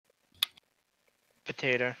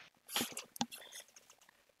Potato.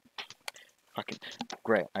 Fucking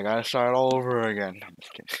great. I gotta start all over again. I'm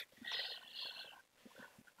just kidding.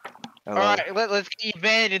 Hello. Alright, let's get you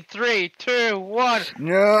banned in 3, 2, 1.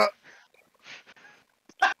 No.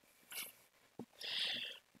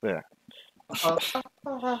 There.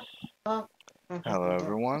 Hello,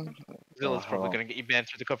 everyone. Zilla's probably hello. gonna get you banned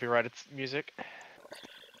through the copyrighted music.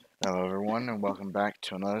 Hello, everyone, and welcome back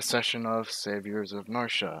to another session of Saviors of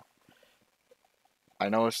Narsha. I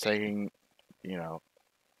know it's taking,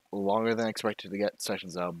 longer than expected to get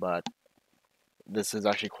sessions out, but this is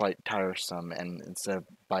actually quite tiresome, and instead of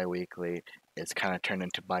bi-weekly, it's kind of turned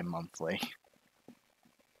into bi-monthly.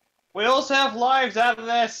 We also have lives out of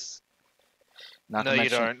this! Not No, to you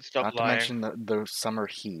mention, don't. Stop not lying. to mention the summer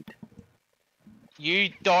heat. You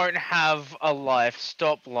don't have a life.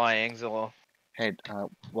 Stop lying, Zilla. Hey,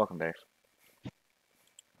 welcome, Dave.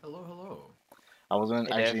 Hello, hello. I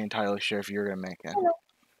wasn't Hey, actually Dave. entirely sure if you were gonna make it,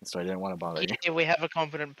 so I didn't want to bother you. Yeah, we have a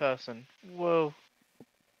competent person. Whoa.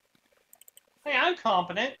 Hey, I'm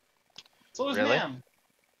competent. So is Really? ma'am.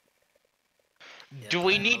 Do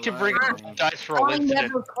we need to bring up a dice roll I incident?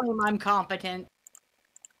 never claim I'm competent.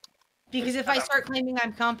 Because if I start claiming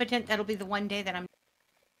I'm competent, that'll be the one day that I'm...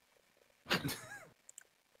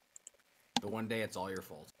 The one day it's all your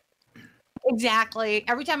fault. Exactly.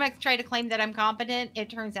 Every time I try to claim that I'm competent, it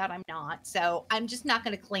turns out I'm not. So I'm just not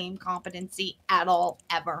going to claim competency at all,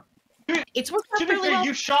 ever. It's worked out To be really fair, well.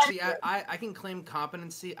 you shot See, I can claim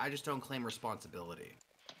competency, I just don't claim responsibility.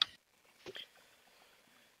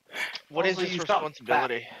 What is Also, his you shot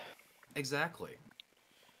responsibility? Exactly.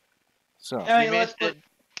 So, Hey, You let's missed it.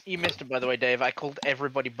 You missed it, by the way, Dave. I called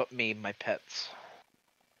everybody but me my pets.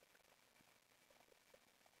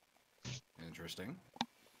 Interesting.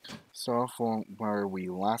 so from where we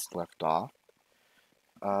last left off,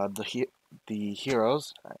 the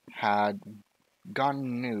heroes had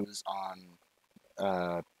gotten news on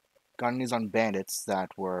bandits that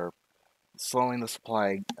were slowing the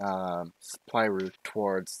supply route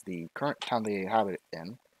towards the current town they inhabit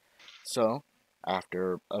in. So,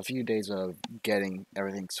 after a few days of getting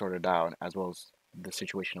everything sorted out, as well as the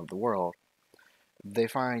situation of the world, they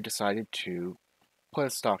finally decided to put a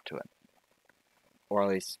stop to it. Or at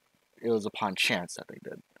least, it was upon chance that they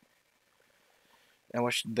did. In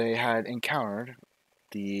which they had encountered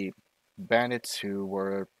the bandits who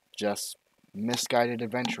were just misguided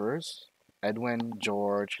adventurers, Edwin,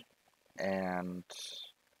 George, and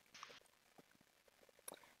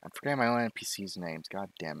I'm forgetting my own NPC's names. God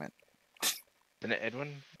damn it, Isn't it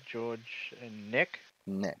Edwin, George, and Nick?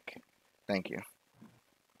 Nick. Thank you.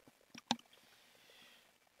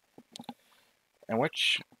 In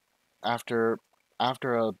which, after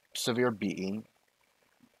a severe beating,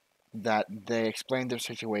 that they explained their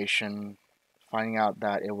situation, finding out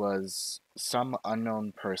that it was some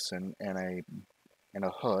unknown person in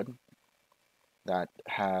a hood that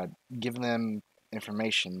had given them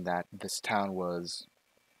information that this town was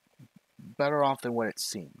better off than what it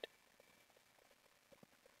seemed.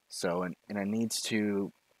 So, in a needs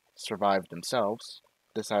to survive themselves,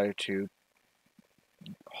 decided to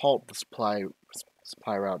halt the supply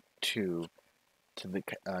route to the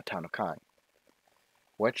town of Kai.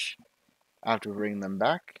 Which, after bringing them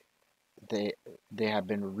back, they have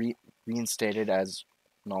been reinstated as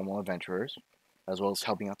normal adventurers, as well as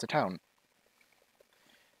helping out the town.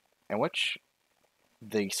 In which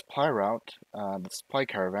the supply route, the supply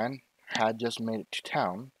caravan, had just made it to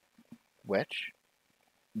town, which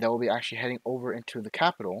they will be actually heading over into the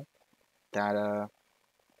capital that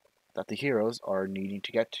the heroes are needing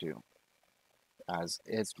to get to, as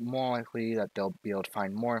it's more likely that they'll be able to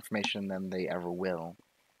find more information than they ever will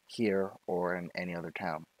here or in any other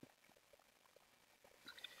town.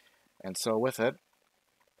 And so with it,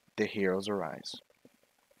 the heroes arise.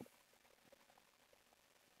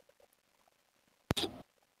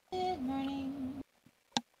 Good morning.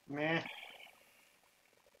 Meh.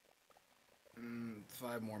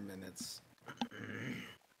 5 more minutes.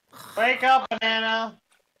 Wake up, banana!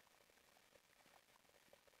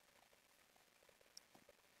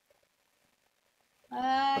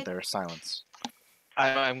 But there is silence.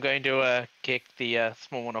 I'm going to kick the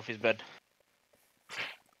small one off his bed.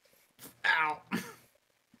 Ow!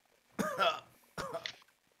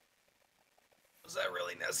 Was that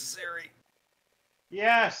really necessary?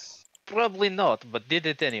 Yes! Probably not, but did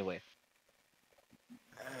it anyway.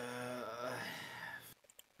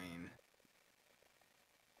 Fine.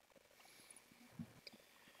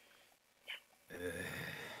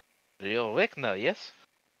 You're awake now, yes?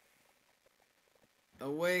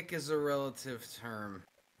 Awake is a relative term.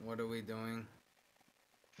 What are we doing?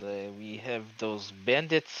 We have those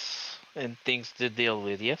bandits and things to deal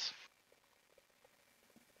with, yes?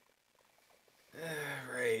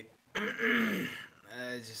 Right.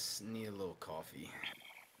 I just need a little coffee.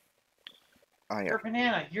 Oh yeah. You're a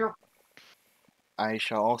banana. You're. I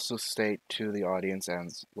shall also state to the audience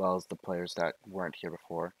as well as the players that weren't here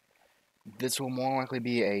before, this will more likely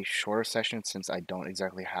be a shorter session since I don't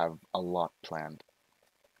exactly have a lot planned.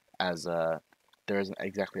 As there isn't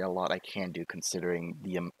exactly a lot I can do considering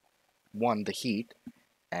the one, the heat,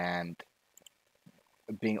 and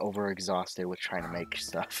being overexhausted with trying to make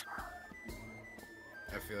stuff.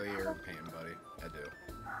 I feel your pain, buddy. I do.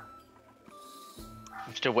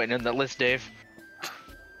 I'm still waiting on that list, Dave.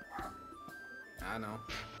 I know.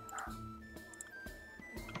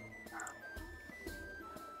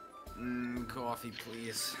 Coffee,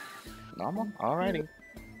 please. Normal? Alrighty.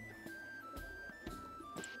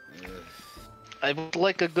 Ugh. I would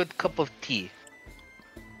like a good cup of tea.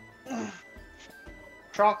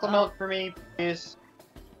 Chocolate milk for me, please.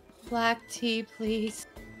 Black tea, please.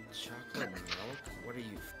 Chocolate milk? What are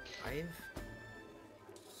you, 5?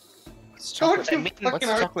 What's Don't chocolate, you I mean, fucking what's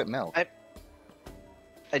argue. chocolate milk?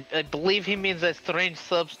 I believe he means a strange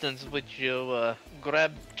substance which you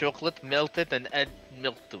grab chocolate, melt it, and add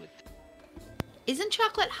milk to it. Isn't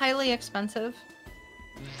chocolate highly expensive?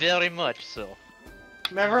 Very much so.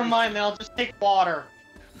 Never mind, then I'll just take water.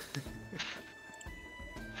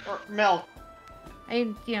 Or milk.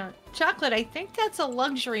 Chocolate, I think that's a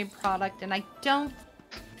luxury product, and I don't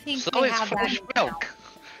think So they it's have that fresh in milk.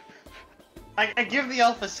 I give the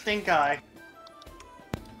elf a stink eye.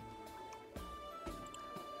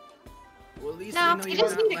 Well, at least No, we know you you're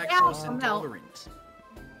just not need a cow lactose for milk. intolerant.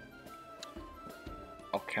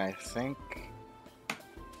 Okay, I think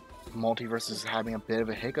Multiverse is having a bit of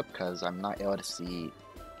a hiccup because I'm not able to see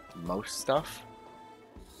most stuff.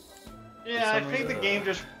 Yeah, I some think the reason- game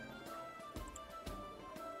just.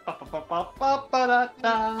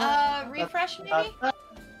 Refresh maybe?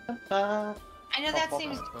 I know that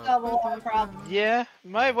seems to solve a lot of problems. Yeah,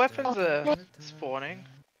 my weapons are spawning.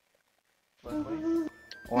 Luckily.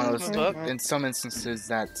 Well, What's up? in some instances,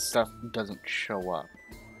 that stuff doesn't show up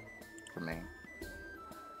for me.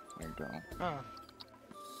 There you go. Oh.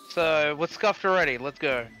 So, what's scuffed already? Let's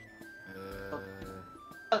go.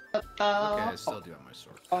 Okay, I still do have my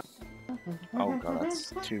sword. Oh god,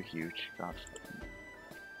 that's too huge. God.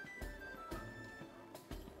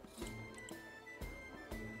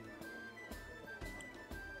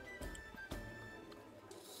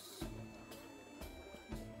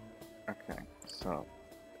 Okay, so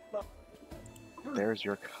there's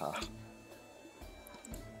your cup.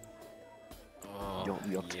 Oh,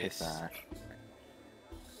 You'll take yes. that.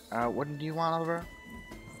 What do you want, Oliver?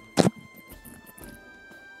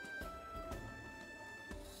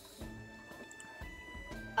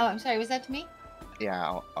 Oh, I'm sorry, was that to me?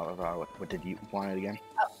 Yeah, Oliver. What did you want it again?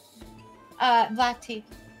 Black tea.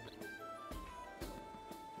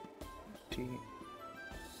 Tea.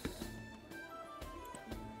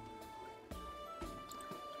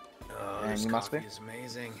 Oh, And this you must coffee be? is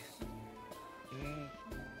amazing. Mm.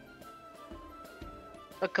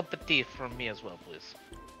 A cup of tea from me as well, please.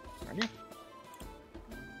 Ready?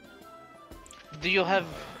 Do you have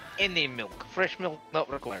any milk? Fresh milk not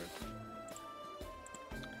required.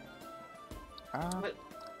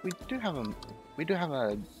 We do have a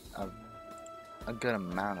good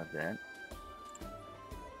amount of it.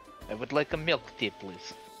 I would like a milk tea,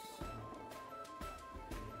 please.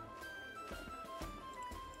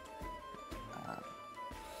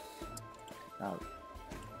 Now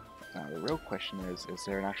the real question is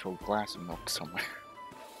there an actual glass of milk somewhere?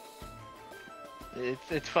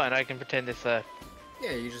 It's fine. I can pretend it's a.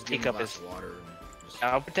 Yeah, you just Tea give him a cup glass is- of water and just...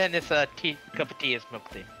 I'll pretend it's a cup of tea is milk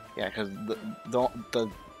tea. Yeah, because the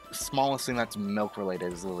smallest thing that's milk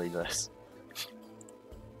related is literally this.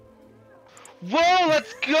 Whoa!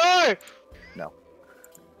 Let's go! No.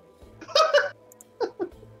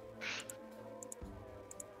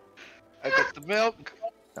 I got the milk.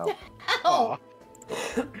 No. Oh,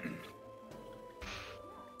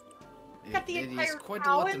 got the It is entire quite a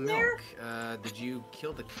cow lot of in there? milk. Did you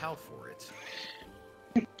kill the cow for it?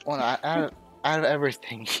 Well, out of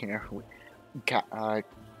everything here, we got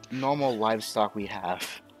normal livestock we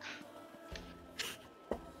have.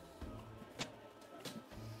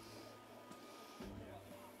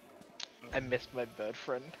 I missed my bird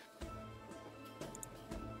friend.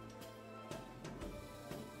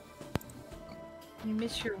 you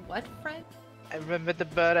miss your what, friend? I remember the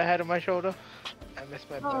bird I had on my shoulder. I missed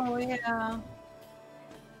my bird. Oh, yeah.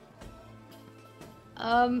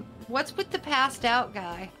 What's with the passed out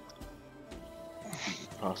guy?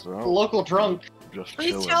 Pass it The out. local drunk. Just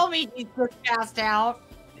Please chilling. tell me he's just passed out.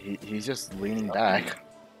 He's just leaning back.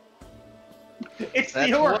 It's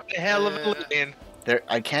That's the one orc. hell of a lean.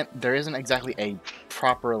 There isn't exactly a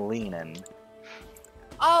proper lean in.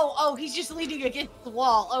 Oh, he's just leaning against the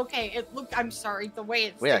wall. Okay, I'm sorry, the way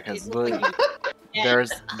it's. Well, yeah, it 'cause looked like he-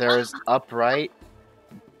 there's upright,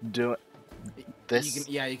 do this.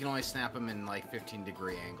 You can only snap them in like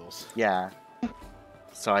 15-degree angles. Yeah.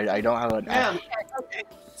 So I don't have an. Man, Okay.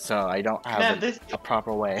 So I don't have man, this a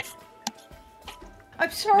proper way. I'm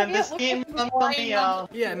sorry. man, this it looked game like he was runs on lying the on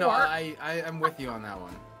the Yeah, no, floor. I'm with you on that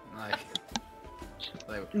one.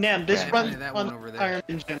 Like man, this yeah, runs that on one over there. Iron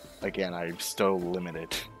Engine. Again, I'm still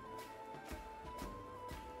limited.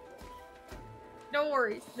 No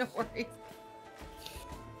worries. No worries.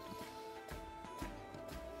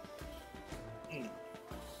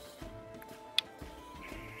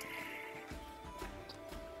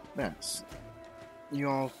 Yes. You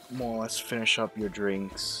all more or less finish up your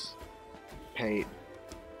drinks. Pay.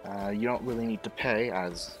 You don't really need to pay,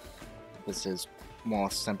 as this is more or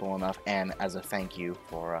less simple enough, and as a thank you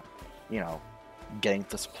for, getting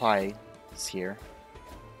the supplies here.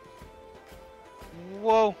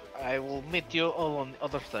 Whoa, I will meet you all on the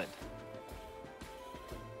other side.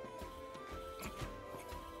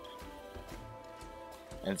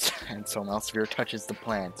 And so Malsphere touches the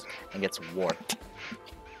plant and gets warped.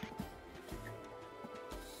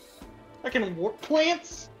 I can warp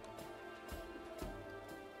plants?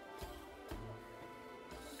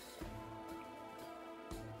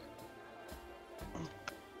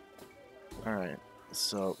 Alright,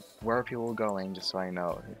 so where are people going, just so I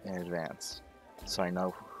know in advance? So I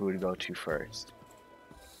know who to go to first.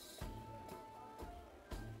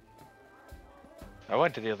 I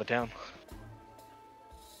went to the other town.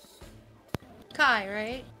 Kai,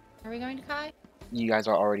 right? Are we going to Kai? You guys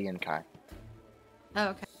are already in Kai. Oh,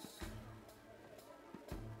 okay.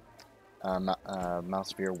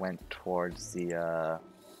 Malsphere went towards the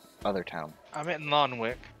other town. I'm at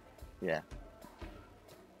Nonwick. Yeah.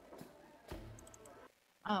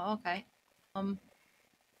 Oh, okay.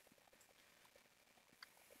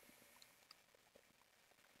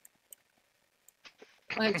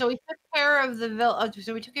 Okay, so we took care of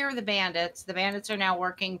so we took care of the bandits. The bandits are now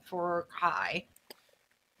working for Kai,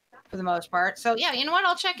 for the most part. So yeah, you know what?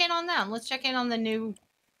 I'll check in on them. Let's check in on the new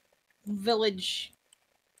village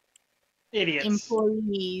Idiots.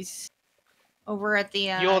 employees over at the.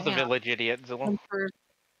 You're the village idiot, Zilla. Emperor's-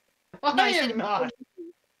 I No, I said am not.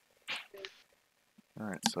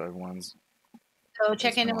 Alright, so everyone's. So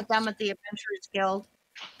check in with them at the Adventurers Guild.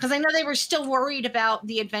 Because I know they were still worried about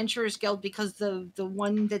the Adventurers Guild because the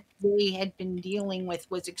one that they had been dealing with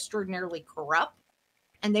was extraordinarily corrupt.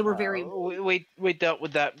 And they were very. We dealt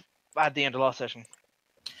with that at the end of last session.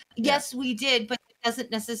 Yes, we did, but it doesn't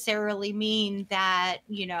necessarily mean that,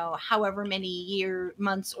 however many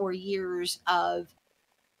months or years of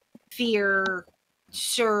fear,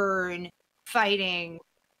 churn, fighting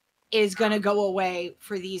is going to go away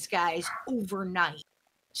for these guys overnight.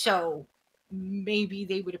 So maybe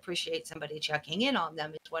they would appreciate somebody checking in on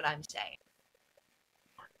them, is what I'm saying.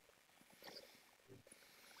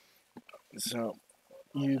 So,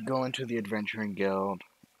 you go into the Adventuring Guild.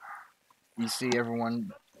 You see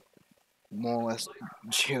everyone more or less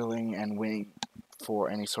chilling and waiting for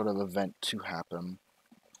any sort of event to happen,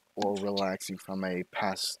 or relaxing from a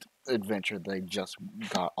past adventure they just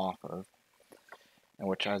got off of. And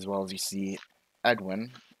which, as well as you see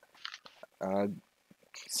Edwin,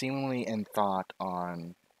 seemingly in thought. Oh,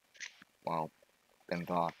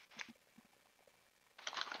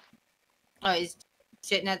 he's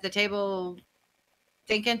sitting at the table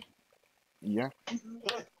thinking. Yeah.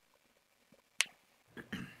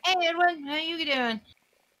 Hey, Edwin, how you doing?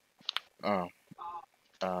 Oh.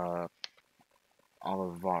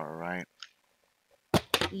 Olivar, right?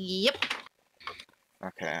 Yep.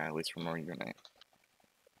 Okay, I at least remember your name.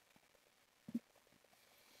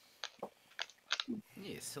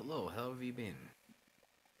 Yes, hello, how have you been?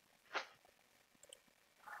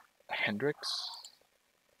 Hendrix.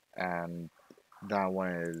 And that one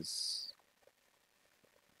is...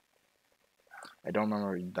 I don't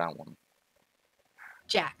remember that one.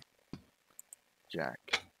 Jack. Jack.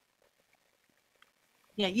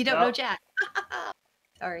 Yeah, you don't know Jack.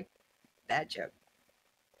 Sorry. Bad joke.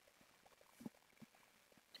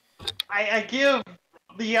 I give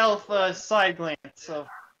the elf a side glance, so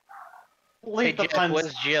Hey, leave the Jeff, puns.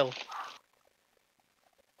 where's Jill?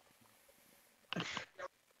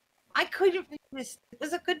 I couldn't resist. It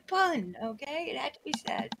was a good pun, okay? It had to be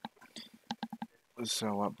said.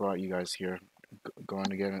 So what brought you guys here? Going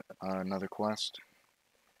to get another quest?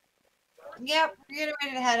 Yep, we're getting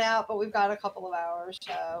ready to head out, but we've got a couple of hours,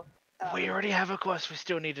 so We already have a quest we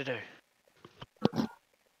still need to do.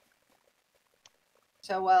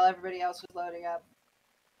 So while everybody else was loading up,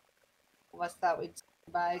 what's that we'd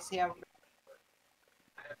buy? See how.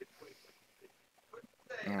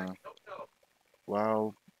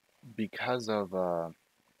 Well, because of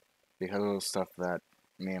the stuff that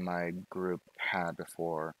me and my group had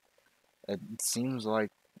before, it seems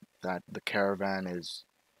like that the caravan is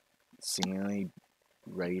seemingly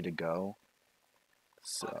ready to go.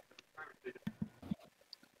 So,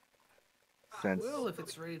 since Well, if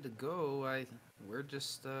it's ready to go, we're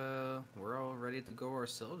just we're all ready to go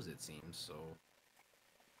ourselves. It seems so.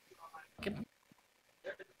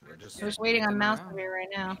 We're just Who's waiting on waiting Mouse around. over here right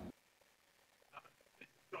now?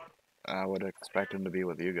 I would expect him to be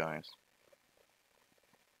with you guys.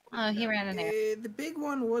 Oh, he ran in there. The big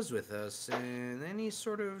one was with us, and then he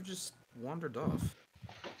sort of just wandered off.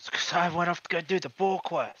 It's 'cause I went off to go do the boar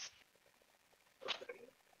quest.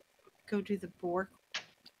 Go do the boar.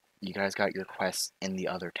 You guys got your quests in the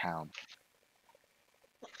other town.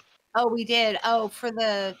 Oh, we did. Oh, for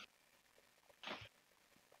the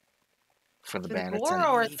For the For the bandits boar and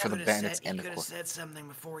or for the bandits and the quest. said something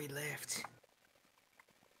before he left.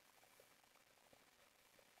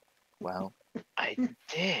 Well, I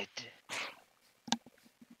did.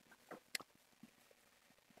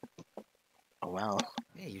 well,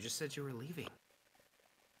 Hey, you just said you were leaving.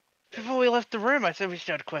 Before we left the room, I said we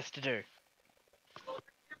still had a quest to do.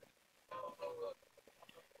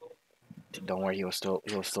 don't worry, he was still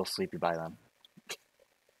sleepy by then.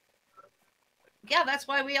 Yeah, that's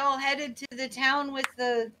why we all headed to the town with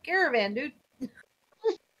the caravan, dude.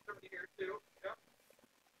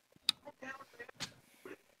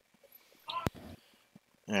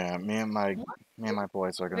 Yeah, me and my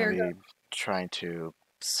boys are gonna Very be trying to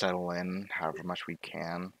settle in however much we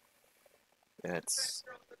can. It's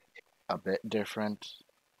a bit different,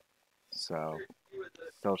 so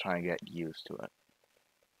still trying to get used to it.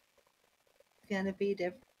 Gonna be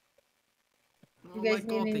different. Well, guys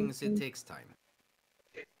like all need things, it anything? takes time.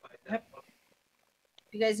 If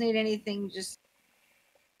you guys need anything, just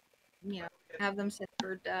have them send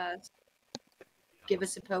for give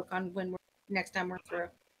us a poke on when we're next time we're through.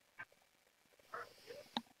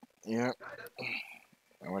 Yep.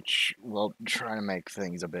 Which we'll try to make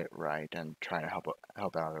things a bit right and try to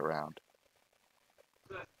help out around.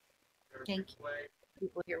 Thank you.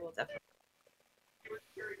 People here will definitely.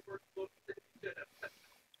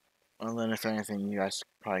 Well, then, if anything, you guys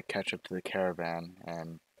probably catch up to the caravan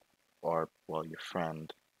or your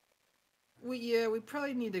friend. We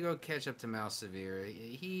probably need to go catch up to Malsevere.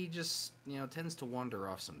 He just, tends to wander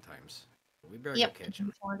off sometimes. We better Yep, go catch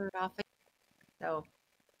him. wandered off. So,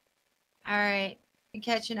 all right, you're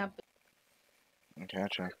catching up.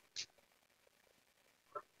 Gotcha.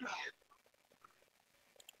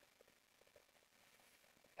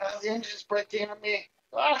 The engine's breaking on me.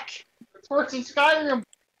 Fuck! It's worse than Skyrim.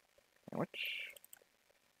 Which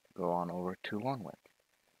go on over to Lonwick.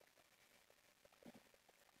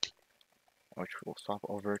 Which will swap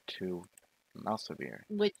over to Malsevere.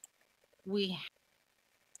 Which we.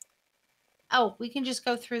 Oh, we can just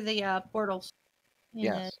go through the portals.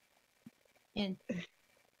 Yes. In.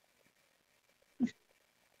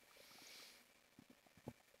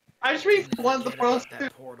 I just really want the pros to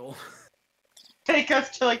that portal. take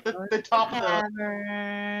us to like the top of the.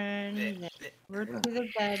 Tavern. We're to the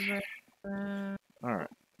bedroom. Alright.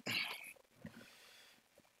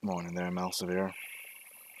 Morning there, Malsevere.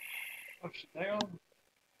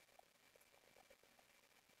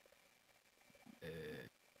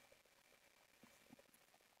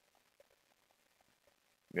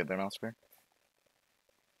 Good there, Malsevere?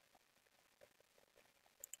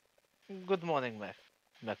 Good morning,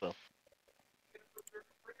 Macwell.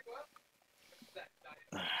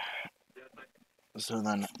 So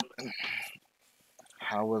then,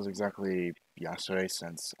 how was exactly yesterday,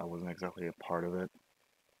 since I wasn't exactly a part of it?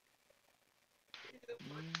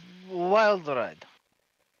 Wild ride.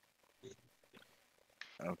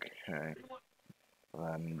 Okay.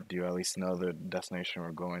 Then, do you at least know the destination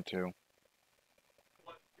we're going to?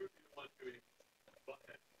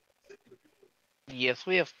 Yes,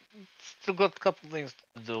 we have still got a couple things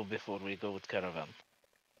to do before we go with caravan.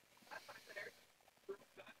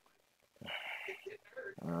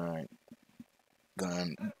 Alright.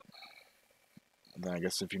 Then I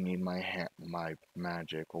guess if you need my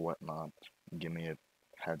magic or whatnot, give me a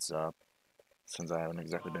heads up, since I haven't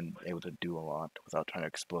exactly been able to do a lot without trying to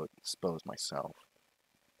expose myself.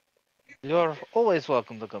 You're always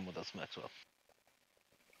welcome to come with us, Maxwell.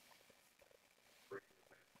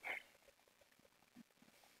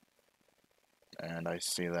 And I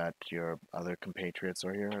see that your other compatriots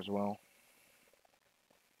are here as well.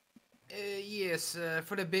 Yes,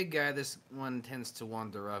 for the big guy, this one tends to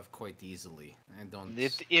wander off quite easily. I don't.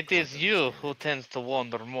 It quite is you understand who it. tends to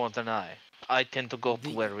wander more than I. I tend to go to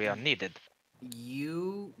The- where we are needed.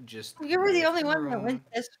 You just You were the left only one that room went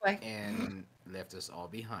this way. and left us all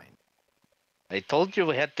behind. I told you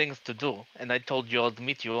we had things to do, and I told you I'd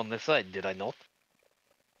meet you on the side, did I not?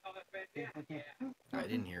 I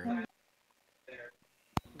didn't hear it.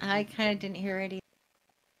 I kind of didn't hear it either.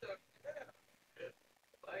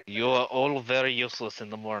 You are all very useless in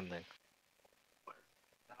the morning.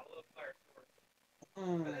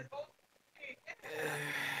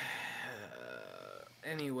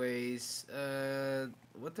 Anyways,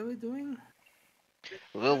 what are we doing?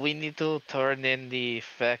 Well, we need to turn in the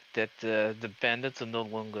fact that the bandits are no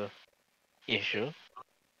longer issue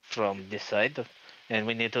from this side, and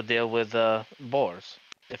we need to deal with boars,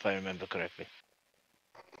 if I remember correctly.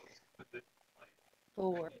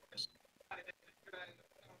 Four.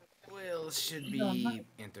 Well, should be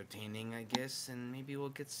entertaining, I guess, and maybe we'll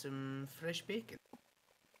get some fresh bacon.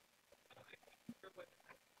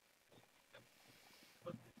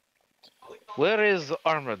 Where is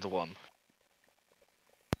Armored One?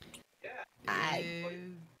 I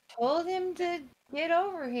Uh, told him to get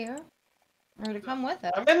over here. Or to come with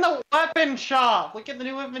us. I'm in the weapon shop. Look at the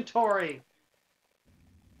new inventory.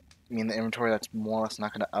 I mean, the inventory that's more or less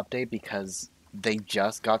not going to update because they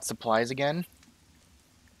just got supplies again.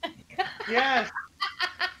 Yes.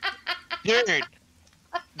 Dude!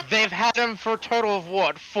 They've had him for a total of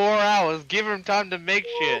what? 4 hours. Give him time to make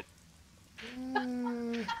shit.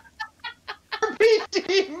 RP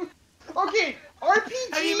team. Okay,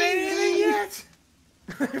 RPG. Have you made anything yet?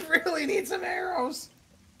 I really need some arrows.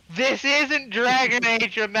 This isn't Dragon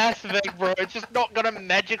Age or Mass Effect, bro. It's just not gonna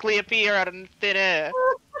magically appear out of thin air.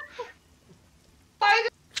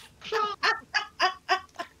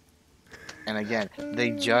 And again, they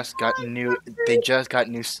just got new. They just got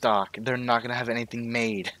new stock. They're not going to have anything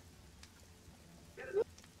made.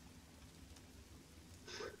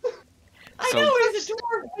 I So- know he's a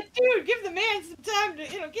dwarf, but dude, give the man some time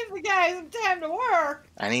to, give the guy some time to work.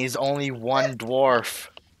 And he's only one dwarf.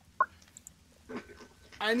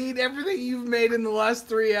 I need everything you've made in the last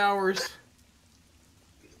 3 hours.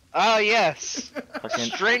 Ah, yes. Fucking,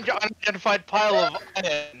 Strange unidentified pile of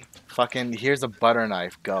iron. fucking. Here's a butter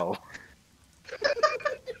knife. Go.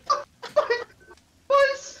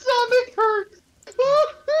 My stomach hurts.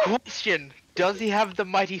 Question: does he have the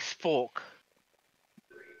mighty spork?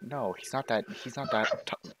 No, he's not that. He's not that.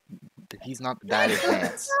 He's not that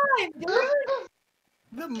advanced. Time, dude.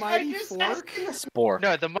 The mighty just fork? Spork.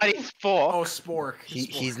 No, the mighty spork. Oh, spork.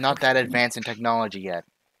 He's not that advanced in technology yet.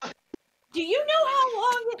 Do you know how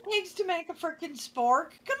long it takes to make a freaking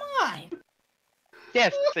spork? Come on.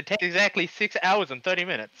 Yes, it takes exactly 6 hours and 30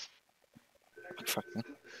 minutes. Fucking-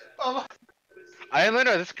 Oh, I only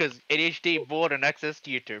know this because ADHD, bored, and access to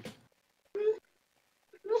YouTube.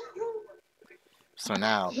 So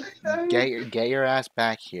now, get your ass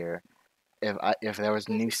back here. If there was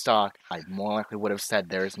new stock, I more likely would have said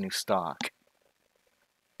there is new stock.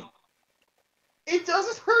 it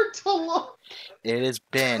doesn't hurt to look. It has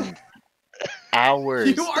been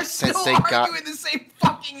hours You are since still they got arguing the same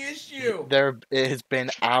fucking issue. there. It has been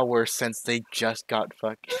hours since they just got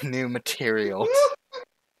fucking new materials.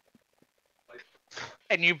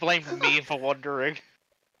 And you blame me for wandering.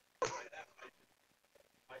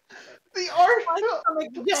 The art.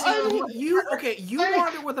 You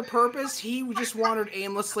wandered with a purpose. He just wandered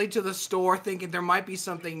aimlessly to the store, thinking there might be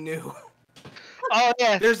something new. Oh,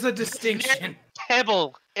 yes. There's a distinction.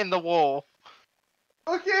 Pebble in the wall.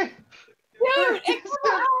 Okay. Dude, in 4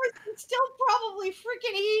 hours, it's still probably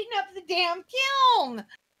freaking heating up the damn kiln.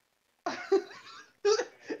 If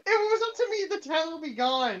it was up to me, the town would be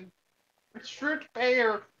gone. A strict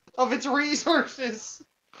payer of its resources.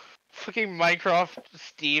 Fucking Minecraft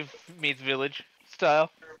Steve meets Village style.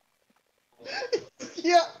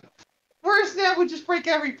 Yeah. Whereas now we just break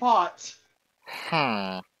every pot.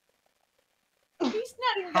 Hmm. He's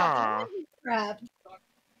not even got the crap.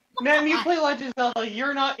 Man, you play Legend of Zelda,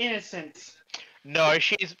 you're not innocent. No,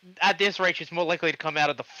 she's at this rate. She's more likely to come out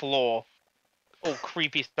of the floor. Oh,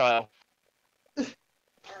 creepy style.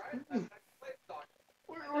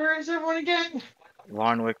 Where is everyone again?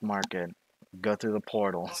 Larnwick Market. Go through the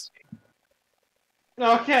portals.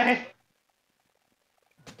 Okay.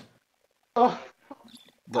 Oh,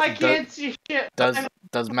 I Th- can't see shit.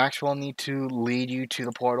 Does Maxwell need to lead you to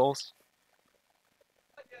the portals?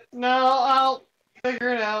 No, I'll figure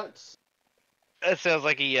it out. That sounds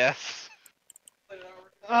like a yes.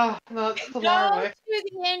 No, it's the Go long way. to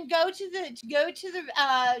the inn.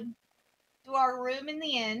 To our room in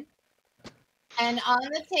the inn, and on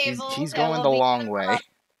the table He's there going will the be long way.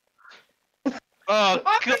 Oh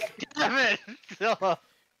god damn it!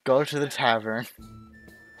 Go to the tavern.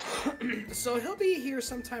 So he'll be here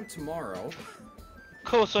sometime tomorrow.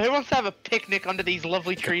 Cool. So who wants to have a picnic under these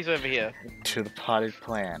lovely trees over here? To the potted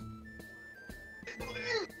plant.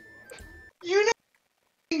 You know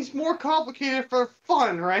things more complicated for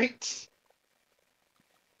fun, right?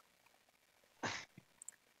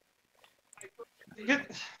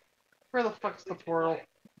 Where the fuck's the portal?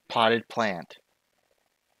 Potted plant.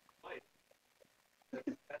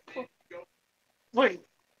 Wait.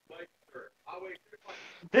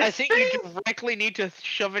 I This think thing? you directly need to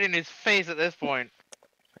shove it in his face at this point.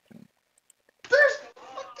 There's.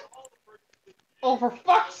 Oh, for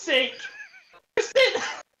fuck's sake! Just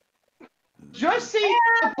say. Just say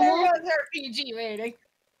the there blue. goes our PG rating.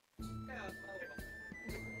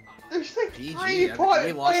 There's like GG, tiny we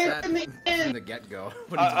pot lost plant that in the from end. the get-go.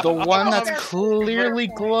 The one that's Oh, clearly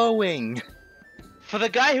glowing. For the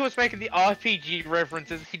guy who was making the RPG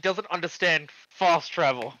references, he doesn't understand fast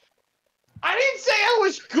travel. I didn't say I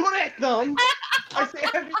was good at them.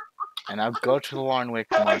 And now go to the Larnwick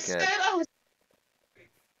I said Market. I was.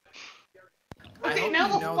 I Okay, hope now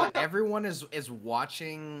you the know fuck that up. everyone is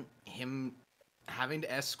watching him having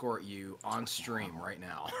to escort you on stream right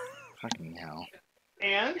now. Fucking hell.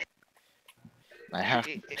 And I have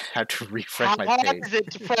to refresh my How hard page. is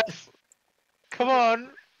it to press? Come on,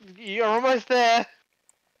 you're almost there.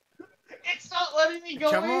 it's not letting me go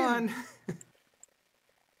Come in. on.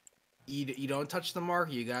 You don't touch the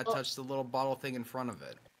mark. You gotta Oh. touch the little bottle thing in front of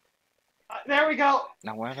it. There we go.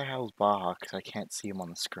 Now where the hell's Baja? Because I can't see him on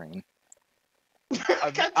the screen.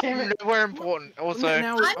 I'm, God damn I'm it. nowhere important. Also,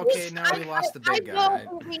 now, I okay, just- now we lost the I big guy.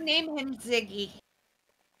 vote we name him Ziggy.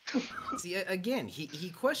 See, again, he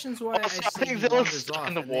questions why I Also, I say think he Zillow's wanders stuck off,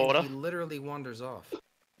 in the and water. then he literally wanders off.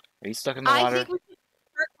 Are you stuck in the I water? think we should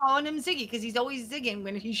start calling him Ziggy because he's always zigging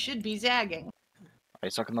when he should be zagging. Are you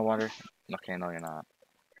stuck in the water? Okay, no, you're not.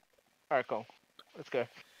 alright, cool. Let's go.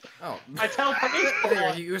 Oh, I teleported.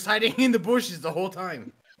 there, he was hiding in the bushes the whole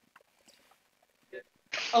time.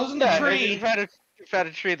 I was in the Yeah, tree. you found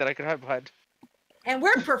a tree that I could hide behind. And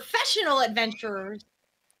we're professional adventurers.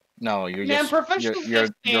 No, you're Man, just professional you're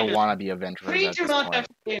standards. wannabe adventurers We at do this not point. have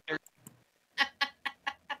standards.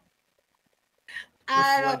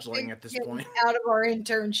 I don't fledgling think at this we're point. out of our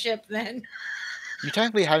internship then. You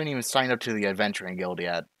technically haven't even signed up to the adventuring guild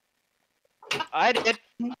yet. I did.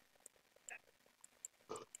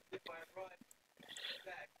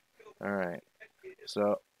 All right.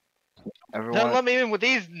 So Don't everyone. let me in with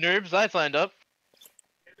these noobs. I signed up.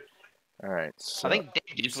 All right. So I think Dave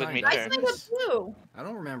You did with me signed I up? too. signed up too. I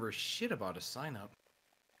don't remember shit about a sign up.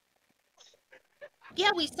 Yeah,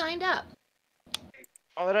 we signed up.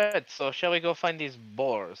 Alright, so shall we go find these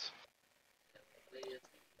boars?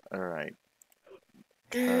 all right.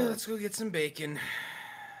 Yeah, let's go get some bacon.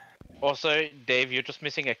 Also, Dave, you're just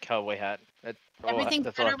missing a cowboy hat. Everything's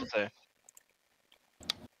That's all I have better to say.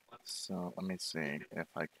 So let me see if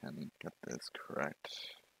I can get this correct.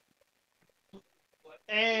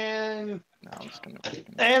 And No, I'm just gonna.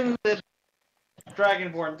 the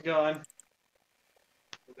Dragonborn's gone.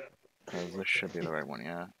 This should be the right one.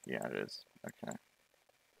 Yeah. Yeah, it is. Okay.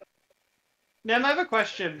 Now I have a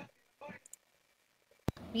question.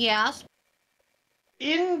 Yes.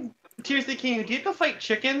 In Tears of the King, do you have to fight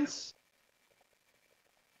chickens?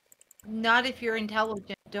 Not if you're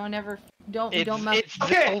intelligent. Don't ever don't It's don't mess,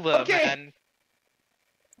 Okay, Zelda, okay. man.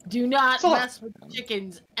 do not So- mess with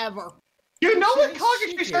chickens ever. You know what Chase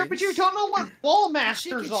cognitive are, but you chickens. don't know what wall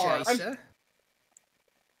masters Chicken are. chaser.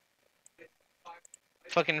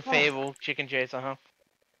 Fucking Fable, chicken chaser, huh?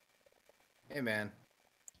 Hey man.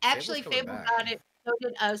 Actually, Fable's coming Fable back.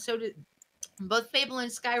 got it. So did both Fable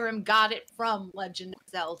and Skyrim got it from Legend of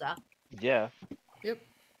Zelda. Yeah. Yep.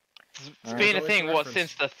 It's Alright. been a Always thing, what,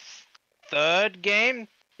 reference. since the third game?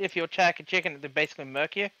 If you're Chack and Chicken, they basically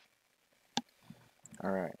murk you? All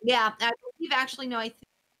right. Yeah, I believe actually no, I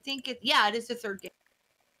think it. Yeah, it is the third game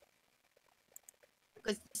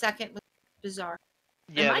because the second was bizarre.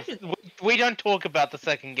 Yeah, might we don't talk about the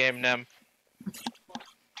second game, Nem.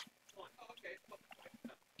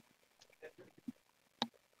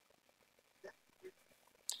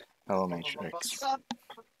 Hello, Matrix.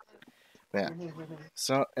 Yeah.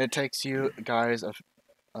 So it takes you guys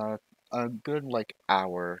a good like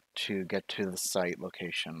hour to get to the site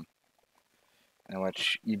location, in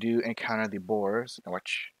which you do encounter the boars, in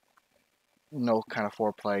which no kind of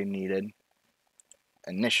foreplay needed.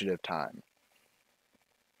 Initiative time.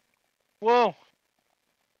 Whoa.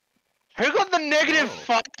 Who got the negative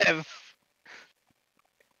Oh. 5?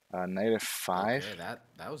 -5. Okay,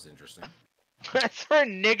 that was interesting. I saw a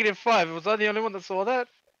 -5. Was I the only one that saw that?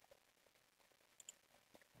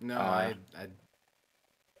 No, Uh,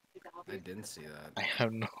 I didn't see that. I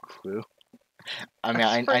have no clue. I mean,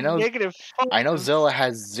 I saw I know -5. Zilla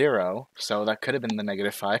has 0, so that could have been the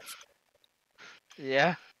 -5.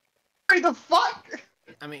 Yeah. What the fuck?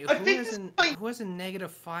 I mean, I think this might... who has a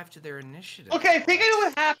 -5 to their initiative? Okay, I think I know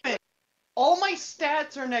what happened. All my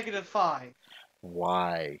stats are -5.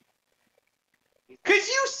 Why? Cause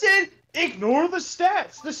you said ignore the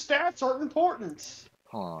stats. The stats aren't important.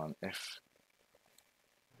 Hold on. If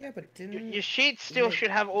Yeah, but Your sheet still should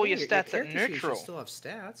have all your stats at character sheet should neutral. still have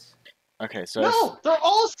stats. okay, so No, they're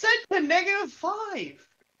all set to -5.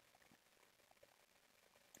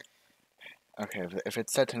 if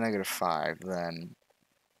it's set to -5, then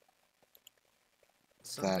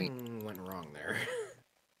Something went wrong there.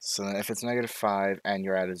 so then if it's -5 and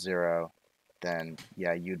you're at a 0, then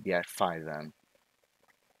yeah, you'd be at 5 then.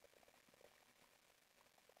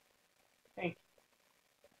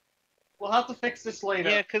 We'll have to fix this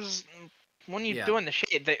later. Yeah, because when you're Yeah. doing the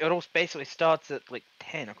sheet, it all basically starts at like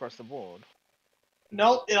 10 across the board.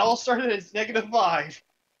 Nope, it all started as -5.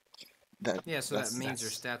 Yeah, so that means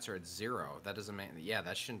your that's- stats are at 0. That doesn't mean. Yeah,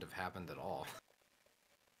 that shouldn't have happened at all.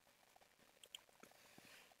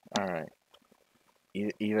 All right.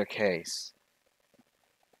 Either case,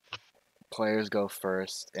 players go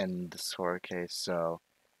first in the score case. So,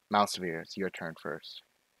 Malsevere, it's your turn first.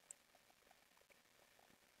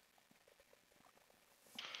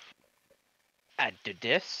 I do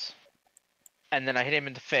this, and then I hit him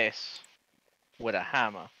in the face with a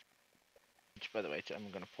hammer. Which, by the way, I'm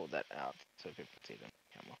gonna pull that out so people can see the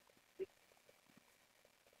hammer.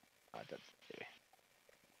 That's okay.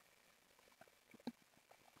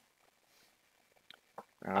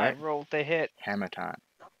 All I right. rolled the hit. Hammer time.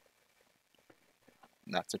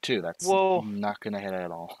 That's a 2. That's Whoa. not gonna hit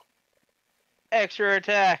at all. Extra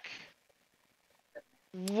attack.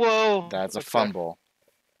 Whoa. That's a Okay. fumble.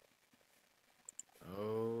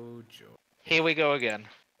 Oh, joy. Here we go again.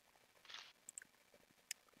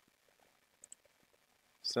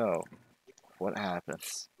 So, what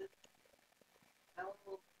happens?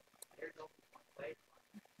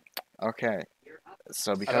 Okay.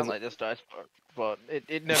 So I don't because like this dice part, but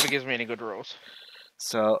it never gives me any good rolls.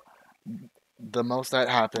 so the most that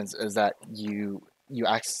happens is that you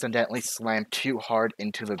accidentally slam too hard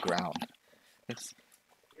into the ground.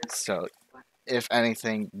 So, if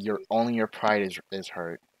anything, your pride is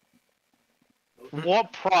hurt.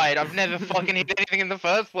 What pride? I've never fucking hit anything in the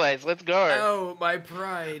first place. Let's go. Oh, my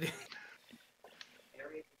pride.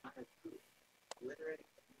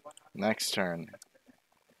 Next turn.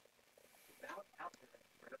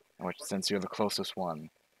 Which, since you're the closest one.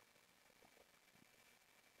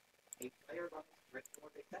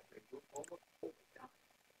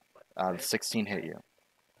 16 hit you.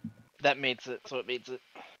 That meets it, so it beats it.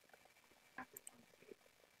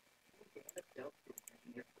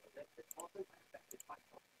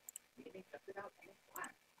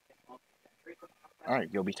 Alright,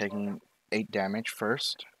 you'll be taking 8 damage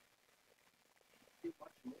first.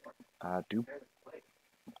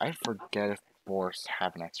 I forget if boars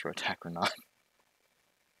have an extra attack or not.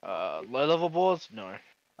 Low level boars? No.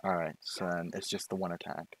 Alright, so then it's just the 1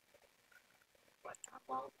 attack.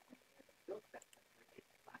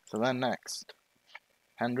 So then next.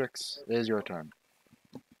 Hendrix, it is your turn.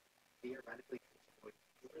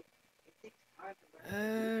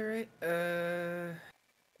 Alright,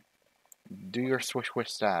 Do your swish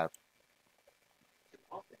swish stab.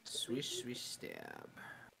 Swish, swish, stab.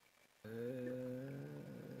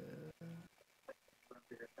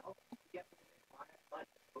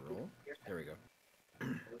 Roll. There we go.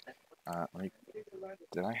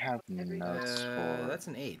 Did I have notes for... That's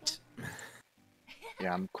an 8.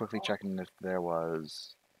 Yeah, I'm quickly checking if there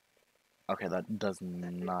was... Okay, that does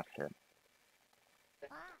not hit.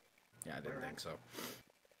 Yeah, I didn't think so.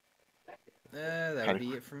 That would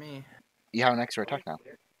be it for me. You have an extra attack now.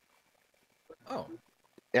 Oh.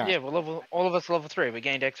 Yeah. Yeah, well, all of us level 3. We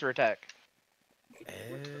gained extra attack. Oh,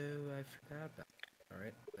 I forgot about that.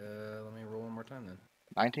 Alright, let me roll one more time then.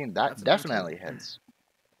 19, That's that a definitely 19. hits.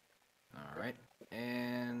 Alright,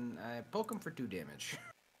 and I poke him for 2 damage.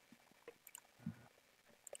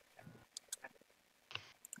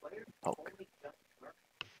 Poke.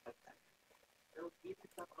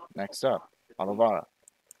 Next up, Alavara.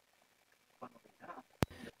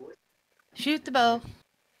 Shoot the bow.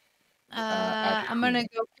 At I'm gonna whom?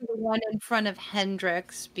 go for the one in front of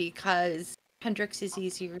Hendrix because Hendrix is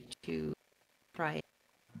easier to try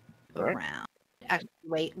Alright. around. actually,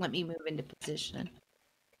 wait, let me move into position.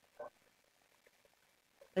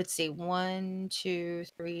 Let's see. 1, 2,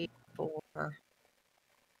 3, 4,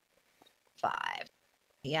 5.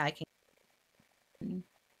 Yeah, I can.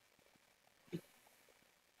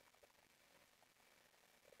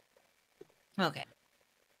 Okay.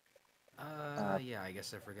 Yeah, I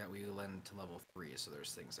guess I forgot we went to level 3, so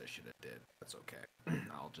there's things I should have did. That's okay.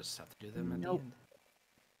 I'll just have to do them at the Nope. end.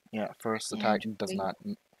 Yeah, first attack And does not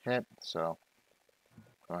hit, so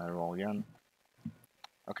go ahead and roll again.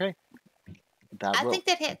 Okay. That I will. think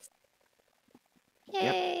that hits. Yep.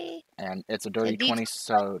 Yay! And it's a A dirty D20. 20,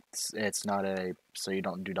 so it's not a. So you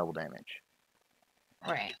don't do double damage.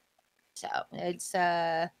 Right. So it's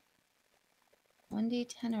 1d10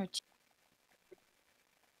 or 2.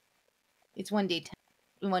 It's 1d10.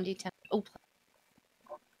 1d10. Oh,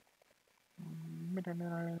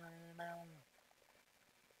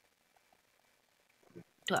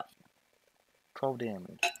 12. 12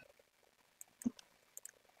 damage.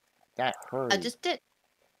 That I hurt. just did.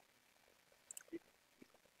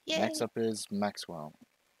 Yay! Next up is Maxwell.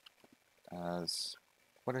 As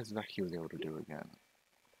what is that he was able to do again?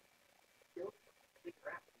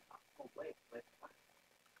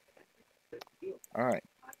 Alright.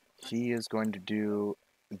 He is going to do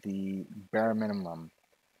the bare minimum.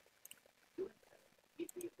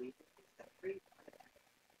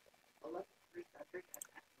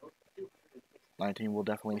 19 will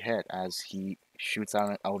definitely hit as he shoots out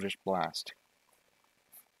an Eldritch Blast.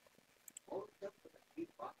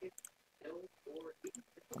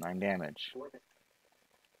 9 damage.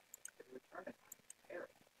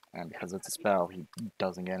 And because it's a spell, he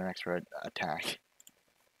doesn't get an extra attack.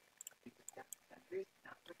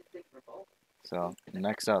 So,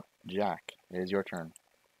 next up, Jack. It is your turn.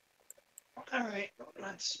 Alright,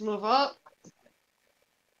 let's move up.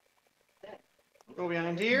 Go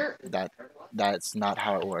behind here. That's not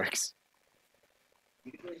how it works.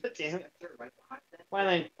 Damn it. Why are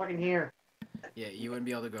they fucking here? Yeah, you wouldn't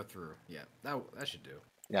be able to go through. Yeah, that should do.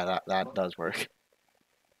 Yeah, that does work.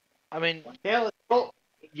 I mean, Yeah, let's go.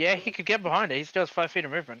 yeah, he could get behind it. He still has 5 feet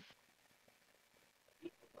of movement.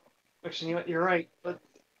 Actually, you know what? You're right. But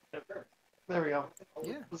there we go.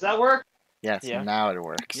 Yeah. Does that work? Yes, Yeah. now it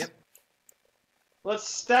works. Yep. Let's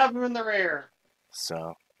stab him in the rear.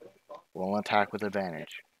 So, we'll attack with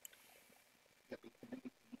advantage.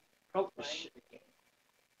 Oh, shit.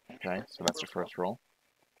 Okay, so that's your first roll.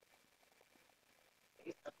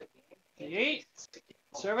 D8.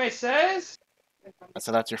 Survey says.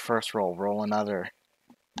 So that's your first roll. Roll another.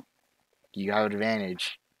 You have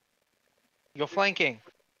advantage. Go flanking.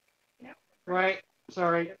 Right.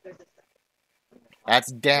 Sorry. That's Well,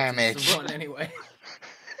 choose damage. to run anyway.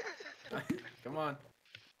 Come on.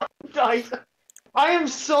 I am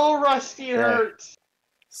so rusty it There. hurts.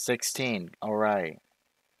 16. Alright.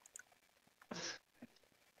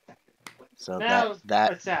 So Now, what's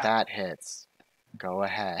that? that hits. Go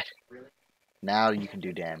ahead. Now you can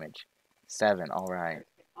do damage. 7. Alright.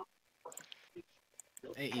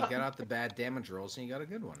 Hey, you got out the bad damage rolls and you got a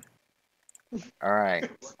good one. Alright.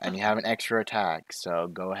 And you have an extra attack, so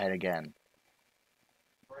go ahead again.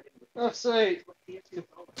 Oh, sweet. Give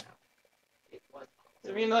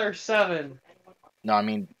me another 7. No, I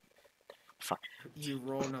mean, fuck. You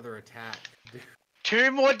roll another attack.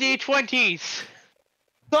 2 more d20s.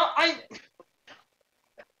 So I.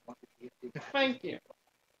 Thank you.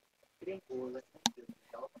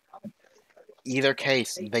 Either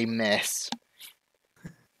case, they miss.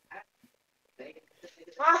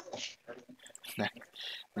 Ah!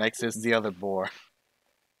 Next is the other boar.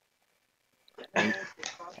 And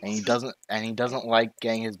he doesn't like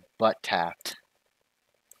getting his butt tapped.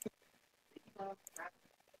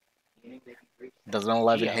 Does an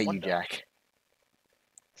 11 Yeah, hit what you, the- Jack?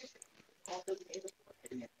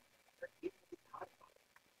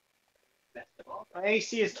 My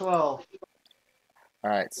AC is 12.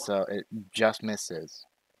 Alright, so it just misses.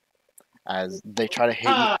 As they try to hit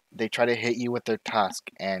you, Ah! they try to hit you with their tusk,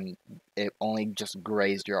 and it only just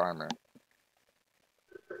grazed your armor.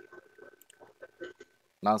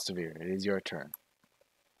 Mount Severe, it is your turn.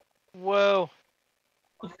 Whoa.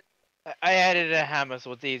 I added a hammer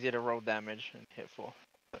so it's easier to roll damage and hit for.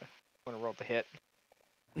 I'm gonna roll the hit.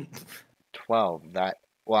 12, that,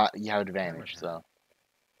 well, you have advantage, so.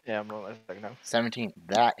 Yeah, I'm rolling a second now. 17,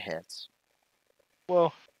 that hits.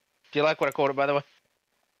 Whoa. Do you like what I called it, by the way?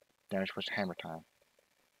 Damage push hammer time.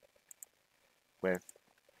 With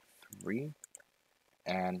 3,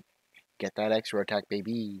 and get that extra attack,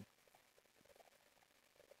 baby.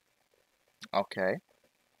 Okay.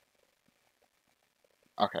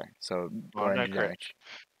 Okay, so go Oh, ahead no and do crit. damage.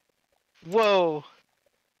 Whoa.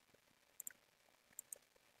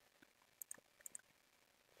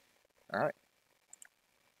 Alright.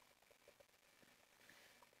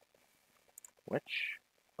 Which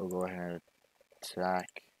we'll go ahead and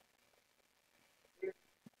attack.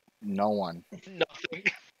 No one. Nothing.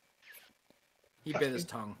 He bit his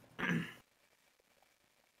tongue.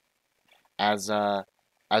 As the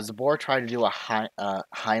boar tried to do a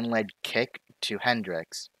hind leg kick to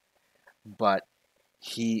Hendrix, but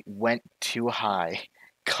he went too high,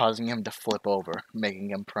 causing him to flip over,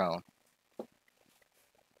 making him prone.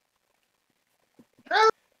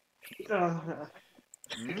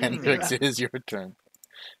 Hendrix, it is your turn.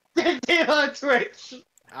 Get on Twitch.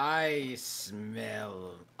 I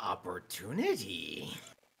smell opportunity.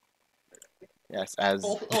 Yes, as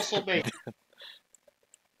Also me.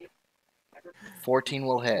 14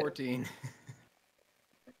 will hit. 14.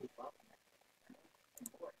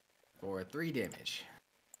 For 3 damage.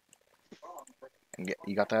 And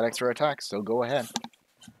you got that extra attack, so go ahead.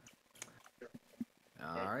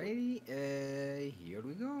 Alrighty, here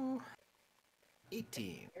we go.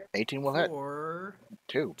 18. 18 will hit. For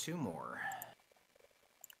 2. 2 more.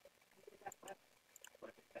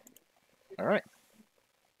 Alright.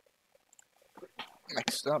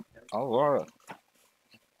 Next up, Aurora.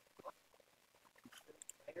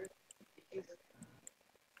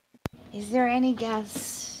 Is there any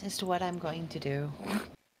guess as to what I'm going to do?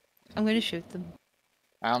 I'm going to shoot them.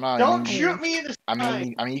 I don't know. Don't shoot me this I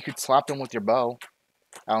time. mean, you could slap them with your bow.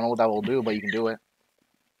 I don't know what that will do, but you can do it.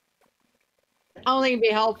 I don't think it'd be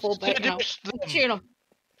helpful, but no. Seduce them. Let's shoot them.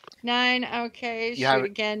 9, okay, You shoot have-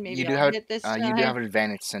 again. Maybe you do I'll have hit this time. you do have an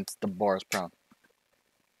advantage since the boar is prone.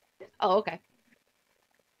 Oh, okay.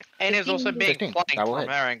 And it's also 15. being 15, flanked that will from hit.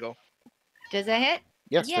 our angle. Does that hit?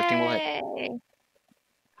 Yes, 15 will hit. Yay!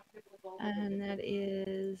 And that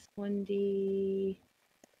is 1d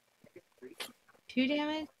 2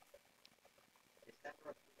 damage.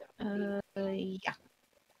 Yeah.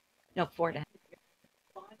 No, 4 damage.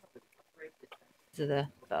 To the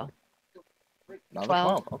bow. Another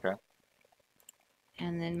 12. 12. Okay.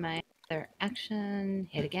 And then my other action,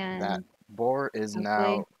 hit again. That boar is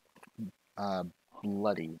Hopefully. now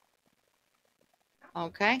bloody.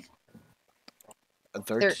 Okay. A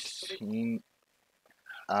 13.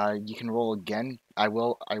 You can roll again. I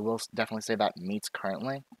will definitely say that meets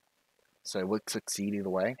currently, so it would succeed either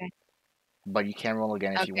way. Okay. But you can roll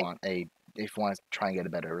again if you Okay. want if you want to try and get a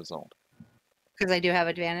better result. Because I do have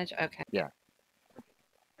advantage. Okay.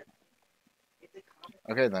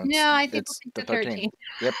 Okay then. No, I think it's we'll the take the 13.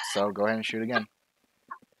 Yep. So go ahead and shoot again.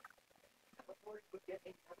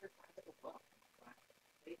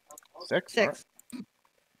 6. 6.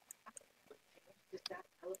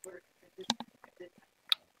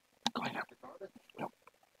 Go ahead. Nope.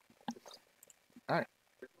 All right.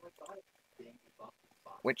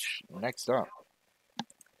 Which next up?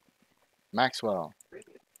 Maxwell.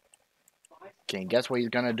 Can you guess what he's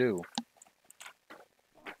gonna do?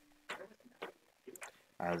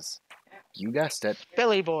 As you guessed it,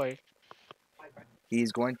 Billy boy.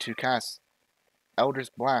 he's going to cast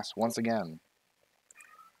Elder's Blast once again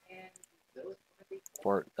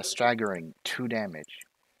for a staggering 2 damage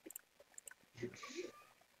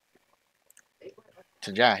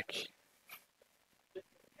to Jack.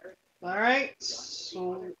 Alright,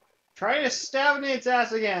 so try to stab it in its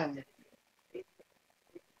ass again.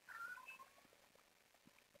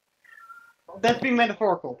 That's being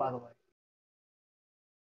metaphorical, by the way.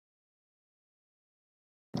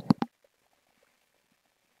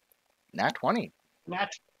 Nat 20.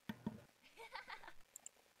 Match.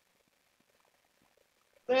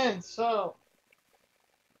 Then, so.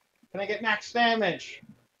 Can I get max damage?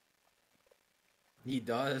 He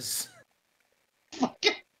does. Fuck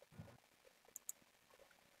it.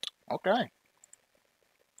 Okay.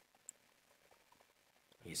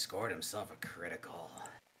 He scored himself a critical.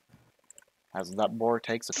 As that boar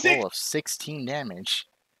takes a total of 16 damage.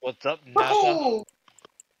 What's up, Narsha? Oh!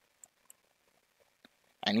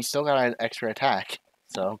 And he's still got an extra attack.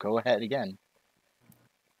 So go ahead again.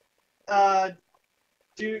 Can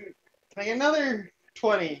I get another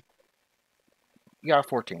 20? You got a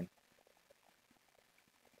 14.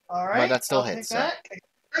 Alright. But that still I'll hits, take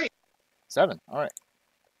that. 7. Alright.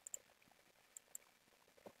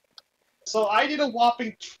 So I did a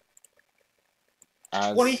whopping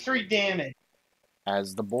As 23 damage.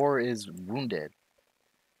 as the boar is wounded,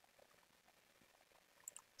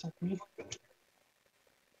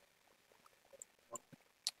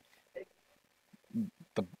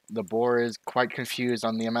 the boar is quite confused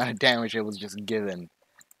on the amount of damage it was just given.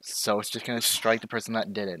 So it's just gonna strike the person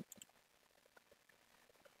that did it.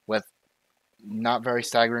 With not very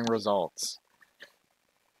staggering results.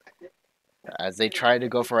 As they try to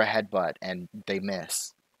go for a headbutt and they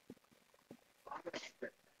miss.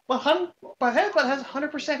 But headbutt has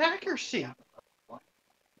 100% accuracy.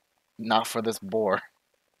 Not for this boar.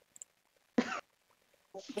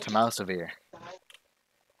 To Mousevere.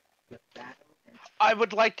 I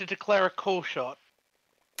would like to declare a cool shot.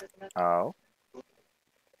 Oh.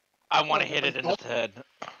 I want to hit it in its head.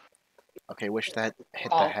 Okay, wish that hit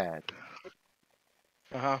the Oh. head.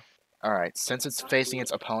 Uh-huh. Alright, since it's facing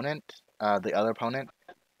its opponent, the other opponent,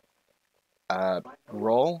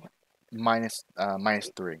 roll minus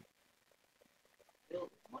 3.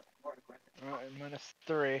 Alright,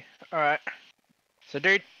 -3. Alright. So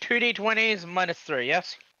do 2d20s -3,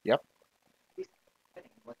 yes? Yep.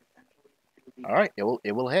 Alright, it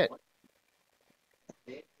will hit.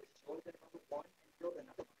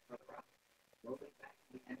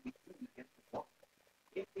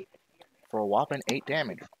 For a whopping 8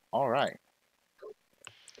 damage. Alright.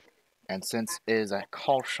 And since it is a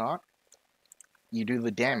call shot, you do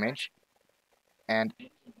the damage, and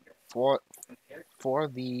for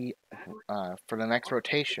the next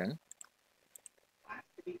rotation,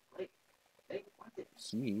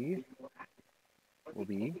 he will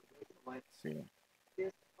be. Let's see.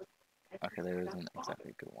 Okay, there isn't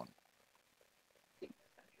exactly a good one.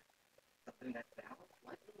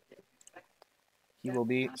 He will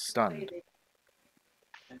be stunned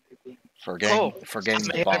for getting I'm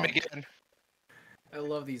gonna hit him bombed. again. I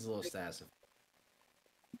love these little stats.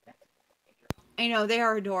 I know, they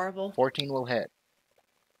are adorable. 14 will hit.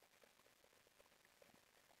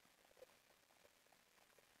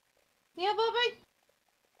 Yeah, Bobby?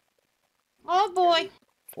 Oh, boy.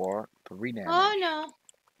 For 3 damage. Oh, no.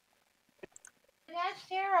 That's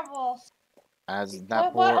terrible. As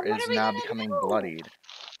that What boar are is we now gonna becoming do? bloodied.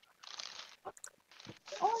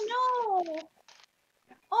 Oh, no.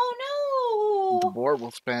 Oh, The no. boar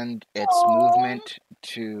will spend its Oh. movement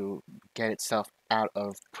to get itself out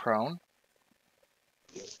of prone.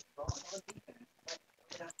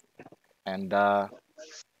 And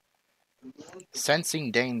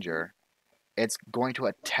sensing danger, it's going to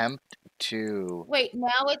attempt to, Wait, now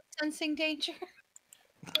it's sensing danger?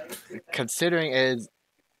 considering it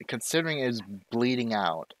is bleeding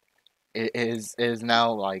out. It is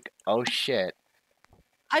now like, oh shit.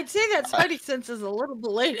 I'd say that spidey sense is a little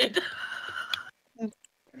belated.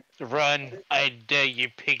 Run. I dare you,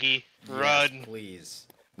 piggy. Run. Yes, please.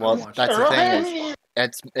 I Well, want that's you the to- thing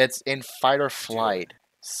is, it's in fight or flight.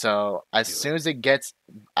 So as Do soon as it gets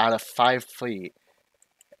out of 5 feet,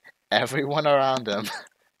 everyone around him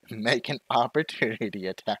make an opportunity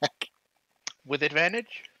attack. With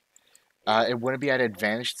advantage? It wouldn't be at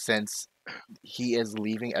advantage since he is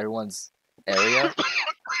leaving everyone's area.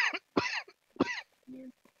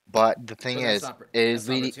 But the thing But that's is, oppor- it is that's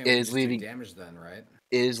leading, opportunity to just do damage then, right?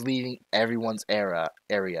 is leaving everyone's area.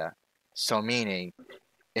 So meaning,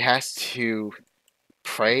 it has to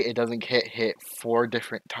pray it doesn't get hit 4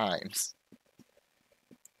 different times.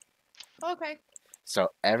 Okay. So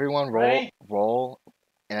everyone Right. roll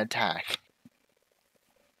an attack.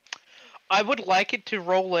 I would like it to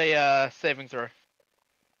roll a saving throw.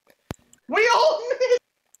 We all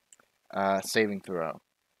missed. Saving throw.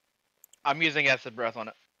 I'm using acid breath on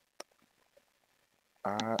it.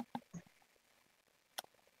 I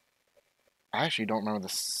actually don't remember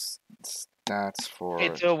the stats for.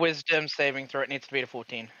 It's a wisdom saving throw. It needs to be a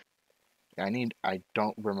 14. I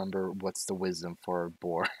don't remember what's the wisdom for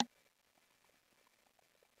boar.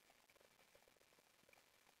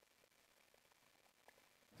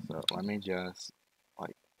 So let me just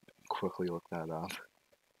quickly look that up.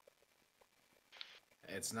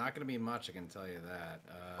 It's not going to be much, I can tell you that.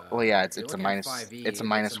 Well, yeah, if you're it's a looking at minus. 5e, It's a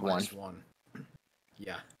minus one. -1.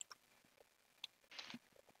 Yeah.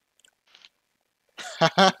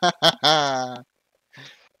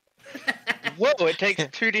 Whoa, it takes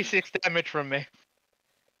 2d6 damage from me.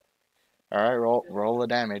 All right, roll the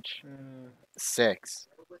damage. 6.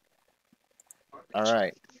 All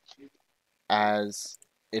right. As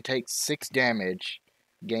it takes 6 damage,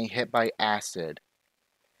 getting hit by acid,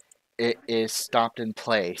 it is stopped in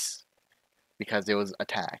place because it was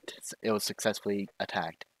attacked. It was successfully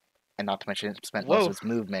attacked, and not to mention it spent most Whoa. of its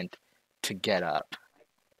movement to get up.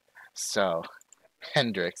 So,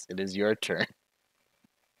 Hendrix, it is your turn.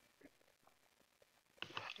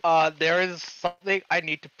 There is something I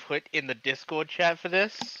need to put in the Discord chat for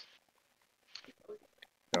this.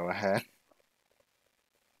 Go ahead.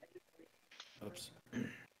 Oops.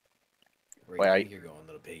 Wait, Where you going,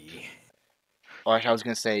 little piggy? Oh, actually, I was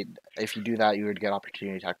gonna say if you do that, you would get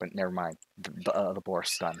opportunity attack, but never mind. The boar is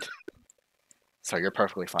stunned, so you're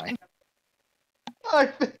perfectly fine.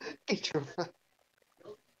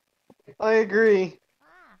 I agree.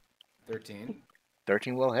 13.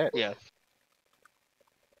 13 will hit. Yes.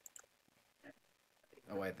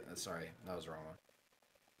 Oh wait, sorry, that was the wrong one.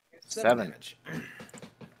 7 7. damage.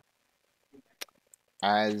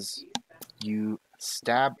 As you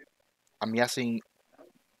stab, I'm guessing,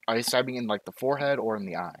 are you stabbing in like the forehead or in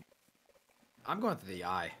the eye? I'm going through the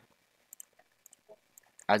eye.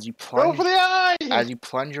 As you Go for plunge, the eye! as you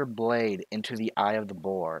plunge your blade into the eye of the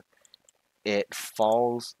boar, it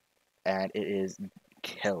falls and it is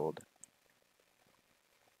killed.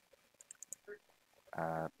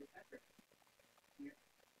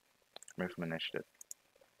 Move from initiative.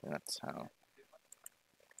 That's how.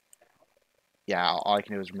 Yeah, all I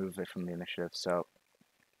can do is remove it from the initiative. So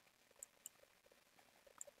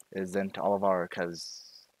is then to Olivar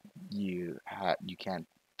because you can't.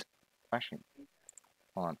 Actually,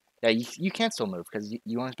 hold on. Yeah, you can still move because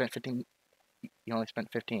you only spent 15. You only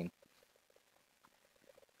spent 15.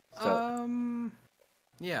 So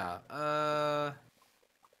Yeah.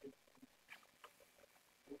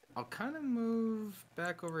 I'll kind of move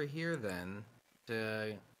back over here then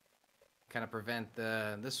to kind of prevent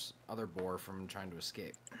this other boar from trying to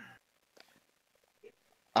escape.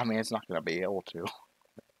 I mean, it's not gonna be able to.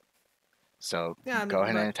 So Yeah, go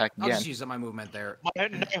ahead and but attack I'll again. just use up my movement there. My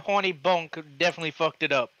horny bone definitely fucked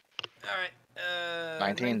it up. All right.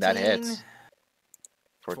 19. That hits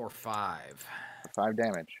for for 5. 5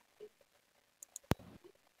 damage.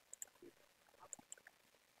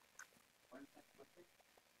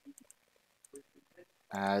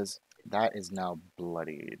 As that is now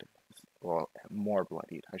bloodied. Well, more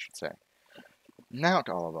bloodied, I should say. Now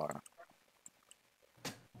to Olivar.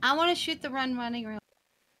 I want to shoot the running around.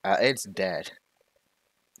 It's dead.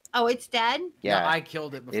 Oh, it's dead? Yeah, No, I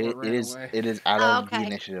killed it before it ran away. It is out Oh, of the okay.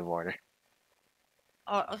 initiative order.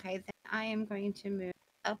 Oh, okay. Then I am going to move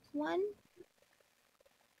up one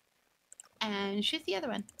and shoot the other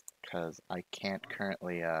one. Because I can't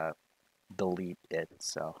currently delete it,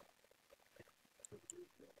 so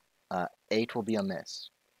 8 will be a miss.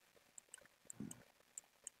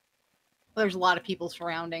 Well, there's a lot of people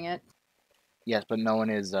surrounding it. Yes, but no one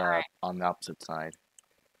is Alright. on the opposite side.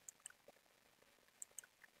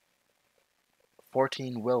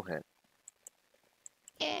 14 will hit.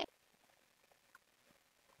 Yeah.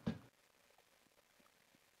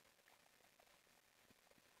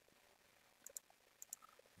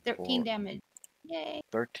 For 13 damage. Yay.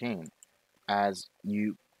 13. As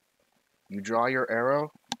you draw your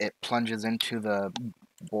arrow, it plunges into the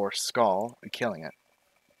boar's skull, killing it.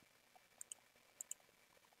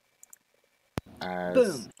 As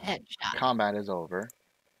Boom. Headshot. combat is over,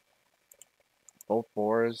 both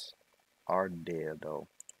boars are dead, though.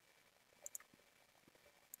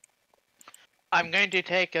 I'm going to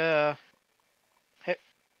take a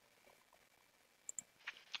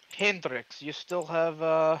Hendrix. You still have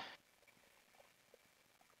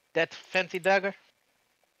that fancy dagger?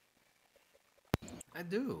 I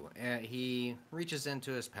do. He reaches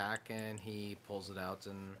into his pack and he pulls it out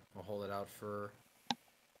and will hold it out for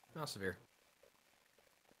Malsevere.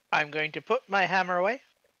 I'm going to put my hammer away,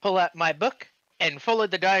 pull out my book, and follow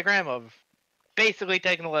the diagram of basically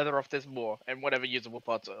taking the leather off this boar and whatever usable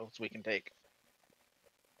parts else we can take.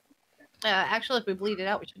 Actually, if we bleed it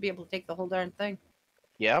out, we should be able to take the whole darn thing.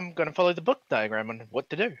 Yeah, I'm gonna follow the book diagram on what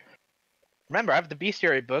to do. Remember, I have the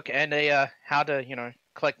bestiary book and a how to,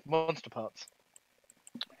 collect monster parts.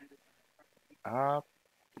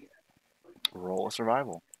 Roll a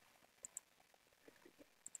survival.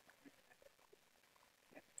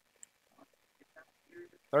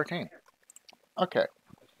 $13. Okay.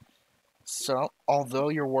 So, although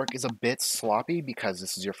your work is a bit sloppy because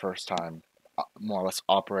this is your first time, more or less,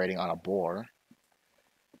 operating on a boar,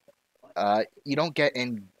 you don't get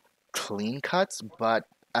in clean cuts, but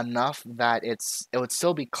enough that it would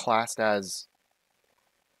still be classed as,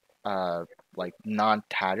 like,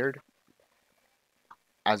 non-tattered,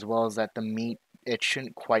 as well as that the meat, it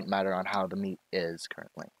shouldn't quite matter on how the meat is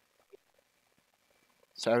currently.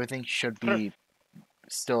 So everything should be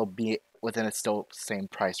still be within a still same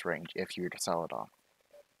price range if you were to sell it off.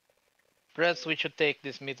 Perhaps we should take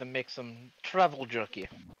this meat and make some travel jerky.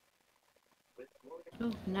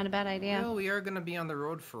 Ooh, not a bad idea. Well, we are going to be on the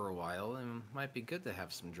road for a while and might be good to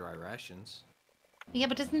have some dry rations. Yeah,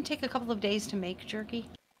 but doesn't it take a couple of days to make jerky?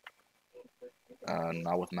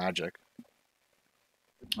 Not with magic.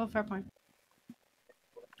 Oh, fair point.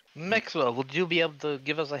 Maxwell, would you be able to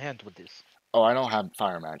give us a hand with this? Oh, I don't have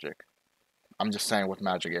fire magic. I'm just saying with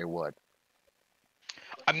magic it would.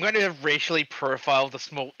 I'm going to racially profile the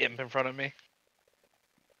small imp in front of me.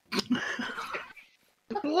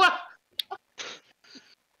 What?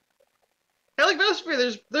 I like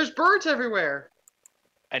Mousefear, there's birds everywhere.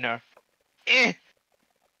 I know. I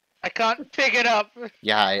can't pick it up.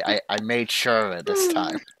 Yeah, I made sure of it this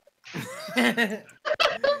time.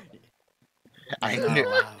 I Not knew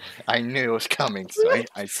allowed. I knew it was coming, so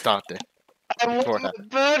I stopped it. I want my Beforehand.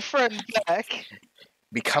 bird friend back.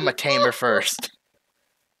 Become a tamer first.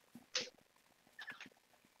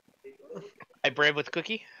 I brave with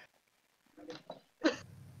cookie.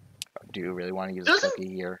 Do you really want to use a Doesn't-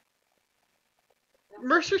 cookie here?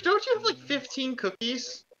 Mercer, don't you have like 15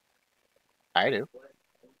 cookies? I do.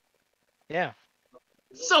 Yeah,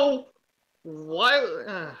 So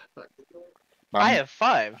why? I have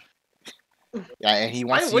 5. Yeah, and he I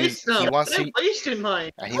wants to use. wasted He them. wants I to. wasted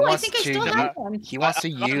mine. He Oh, I wants think I to. still u- have one. He wants to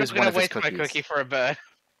I'm use not one gonna of his waste my cookies. cookie for a bird.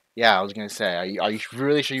 Yeah, I was gonna say. Are you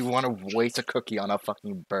really sure you want to waste a cookie on a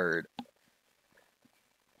fucking bird?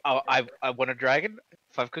 Oh, I want a dragon.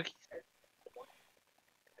 5 cookies.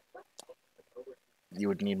 You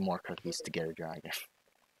would need more cookies to get a dragon.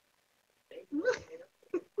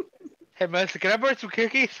 Hey, Master, can I borrow some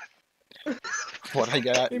cookies? What I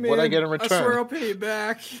get? Hey, What I man, get in I swear return? I'll pay you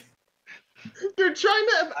back. You're trying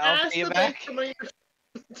to I'll ask pay you the back. bank money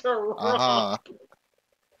to rob. Uh huh.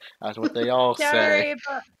 That's what they all say. Sorry,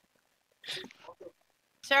 but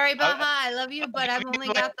sorry, I- Baha. I love you, but I've only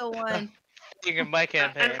got the one. In my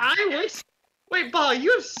campaign. And I waste. Wait, Bah,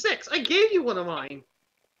 you have 6. I gave you one of mine.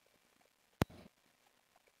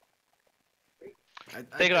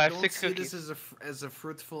 Take it, I have don't 6 see cookies. this as a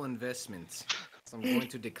fruitful investment, so I'm going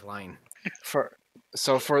to decline. For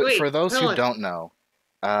Wait, those hold who on. don't know,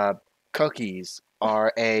 cookies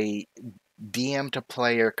are a DM to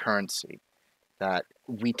player currency that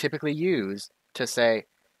we typically use to say,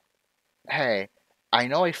 "Hey, I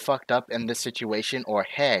know I fucked up in this situation," or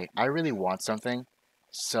 "Hey, I really want something,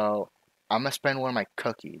 so I'm gonna spend one of my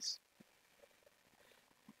cookies."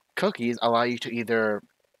 Cookies allow you to either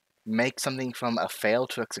make something from a fail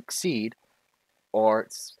to a succeed, or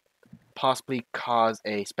possibly cause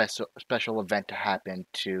a special event to happen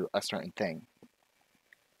to a certain thing,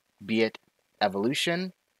 be it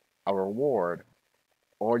evolution, a reward,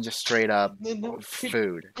 or just straight up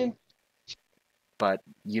food. But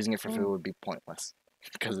using it for food would be pointless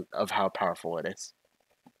because of how powerful it is.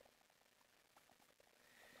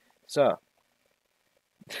 So,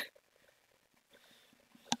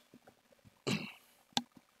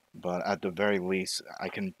 but at the very least, I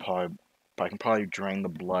can probably drain the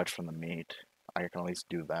blood from the meat. I can at least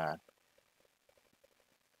do that.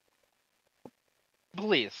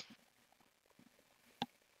 Please.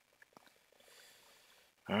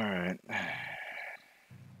 All right.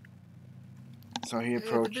 So he At the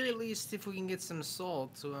approached. very least, if we can get some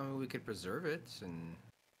salt, so we could preserve it and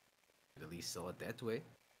at least sell it that way.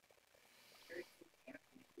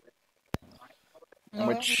 Or we can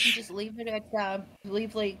Which just leave it at uh,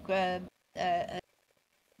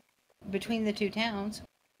 between the 2 towns.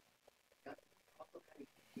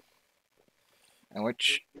 in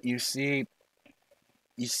which you see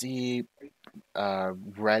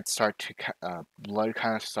red start to blood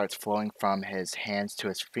kind of starts flowing from his hands to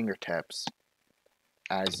his fingertips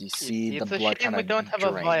as you see the It's a blood shame kind we of don't have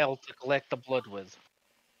a drain. vial to collect the blood with.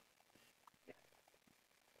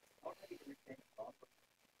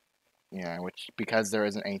 Yeah, which because there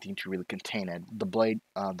isn't anything to really contain it, the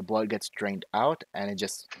blood gets drained out and it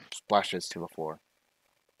just splashes to the floor.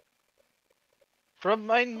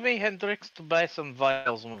 Remind me, Hendrix, to buy some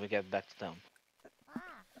vials when we get back to town.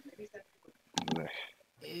 Ugh.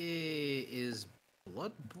 Is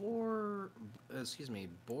boar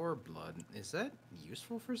blood, is that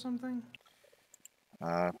useful for something?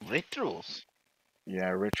 Rituals. Yeah,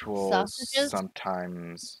 rituals. Sausages?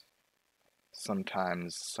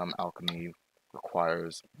 Sometimes some alchemy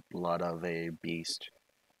requires blood of a beast.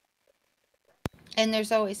 And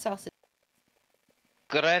there's always sausage.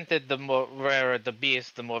 Granted, the more rarer the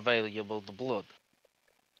beast, the more valuable the blood.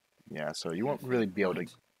 Yeah, so you won't really be able to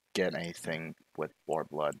get anything with boar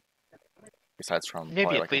blood besides from Maybe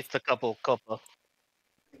probably at like least a couple copper.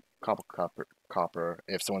 copper.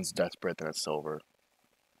 If someone's desperate, then it's silver.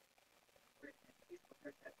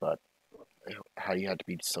 But how you had to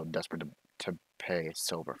be so desperate to pay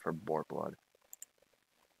silver for boar blood?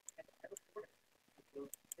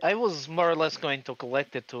 I was more or less going to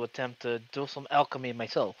collect it to attempt to do some alchemy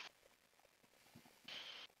myself.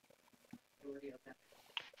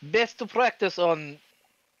 Best to practice on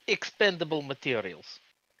expendable materials.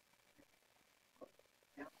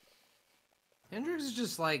 Hendrix is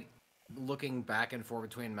just like looking back and forth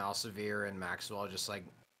between Malsevere and Maxwell, just like,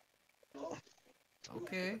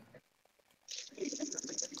 okay,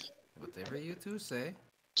 whatever you two say.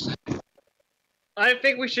 I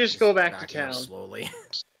think we should just go back to backing up town. slowly.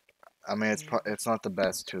 I mean, it's not the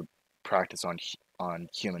best to practice on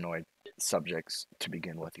humanoid subjects to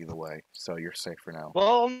begin with either way, so you're safe for now.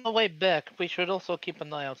 Well, on the way back, we should also keep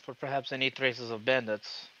an eye out for perhaps any traces of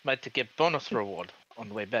bandits. Might get bonus reward on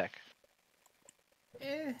the way back.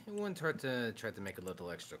 It wouldn't hurt to try to make a little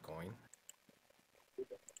extra coin.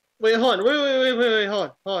 Wait, hold on. Wait,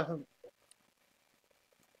 hold on.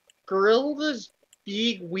 Gorilla's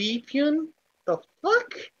big weapon? The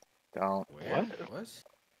fuck? Don't. Where? What?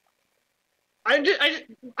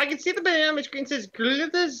 I can see the banner on my screen says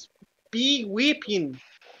Gorilla's big weapon.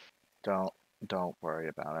 Don't worry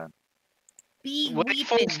about it. Big When weeping.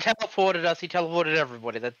 Fox teleported us, he teleported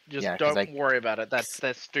everybody. That just Yeah, 'cause don't worry about it. That's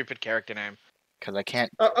that stupid character name. Because I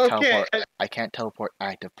can't Okay. teleport. I can't teleport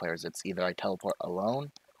active players. It's either I teleport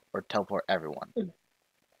alone or teleport everyone.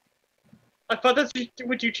 I thought that's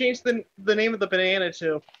what you changed the name of the banana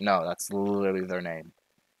to. No, that's literally their name.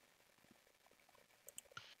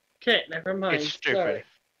 Okay, never mind. It's stupid. Sorry.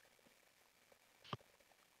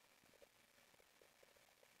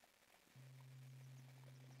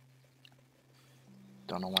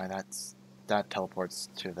 Don't know why that teleports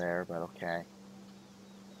to there, but okay.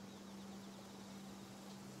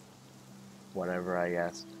 Whatever, I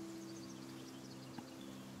guess.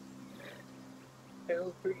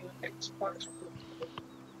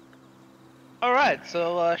 Alright,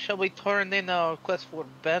 so shall we turn in our quest for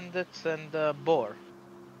bandits and boar?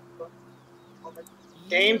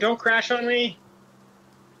 Game, don't crash on me.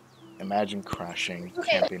 Imagine crashing.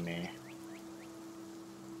 Okay. Can't be me.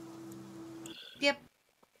 Yep.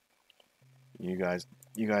 You guys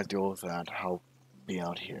deal with that. I'll be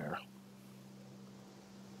out here.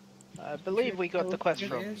 I believe we got the quest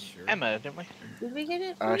from Yeah, sure. Emma, didn't we? Did we get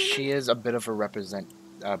it? She is a bit of a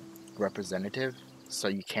representative, so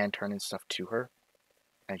you can turn in stuff to her,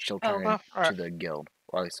 and she'll turn Oh, it to alright. the guild,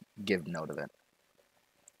 or at least give note of it.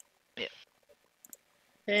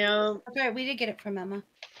 Hey, That's right. We did get it from Emma.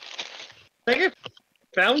 I think I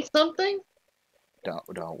found something?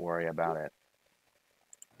 Don't worry about it.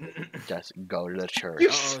 Just go to the church.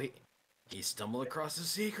 Oh, he stumbled across a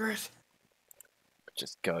secret.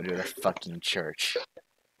 Just go to the fucking church.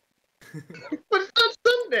 But it's not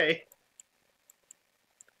Sunday.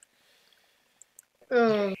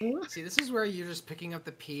 Oh. See, this is where you're just picking up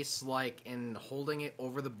the piece, like, and holding it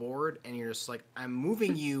over the board, and you're just like, I'm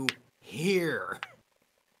moving you here.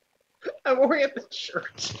 I'm already at the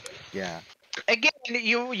church. Yeah. Again,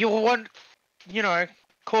 you want,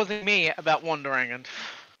 causing me about wandering and...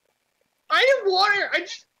 I didn't want it.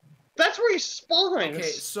 That's where he spawns. Okay,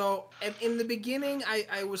 so in the beginning,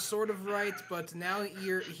 I was sort of right, but now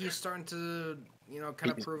he's starting to,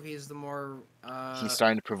 kind of prove he's the more He's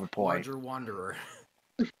starting to prove a point. larger wanderer.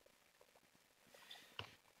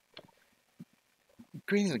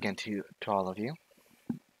 Greetings again to all of you.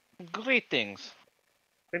 Greetings,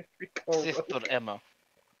 Sister Emma.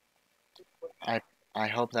 I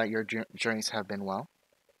hope that your journeys have been well.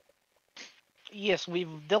 Yes,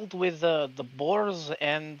 we've dealt with the boars,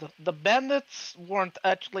 and the bandits weren't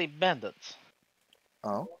actually bandits.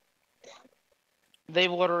 Oh? They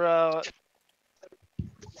were,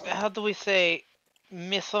 how do we say,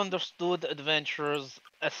 misunderstood adventurers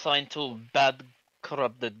assigned to a bad,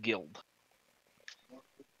 corrupted guild.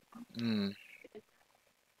 Hmm.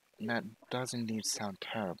 That does indeed sound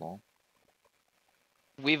terrible.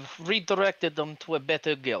 We've redirected them to a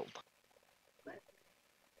better guild.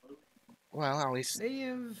 Well, at least They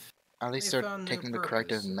they're found new taking the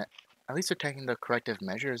corrective purpose. at least they're taking the corrective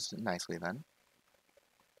measures nicely then.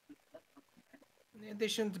 They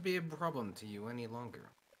shouldn't be a problem to you any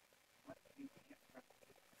longer.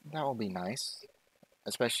 That will be nice,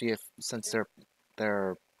 especially since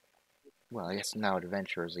they're well, I guess now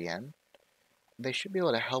adventurers again. They should be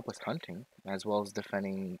able to help with hunting as well as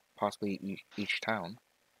defending possibly each town.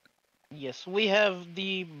 Yes, we have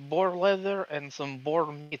the boar leather and some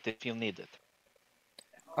boar meat if you need it.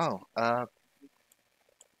 Oh,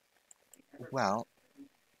 well,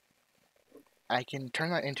 I can turn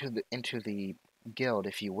that into the guild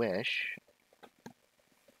if you wish,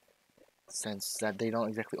 since that they don't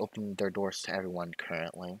exactly open their doors to everyone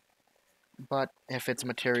currently. But if it's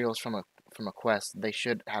materials from a quest, they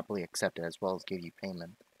should happily accept it as well as give you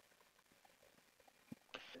payment.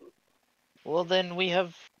 Well, then we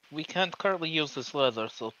can't currently use this leather,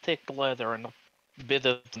 so take the leather and a bit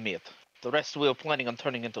of the meat. The rest we are planning on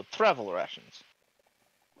turning into travel rations.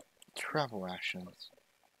 Travel rations.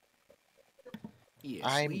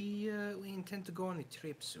 Yes, we intend to go on a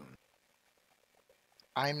trip soon.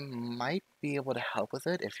 I might be able to help with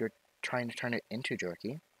it if you're trying to turn it into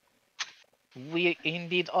jerky. We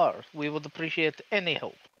indeed are. We would appreciate any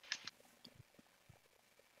help.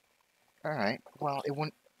 Alright, well,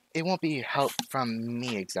 it won't be help from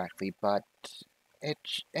me exactly, but it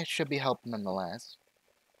should be help nonetheless.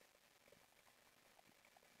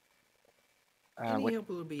 Any help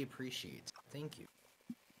will be appreciated. Thank you.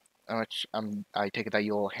 Which I take it that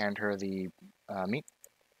you'll hand her the meat.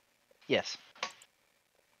 Yes.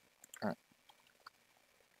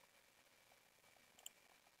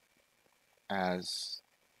 As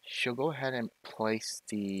she'll go ahead and place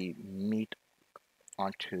the meat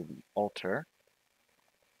onto the altar,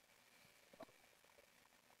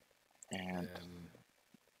 and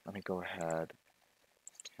let me go ahead.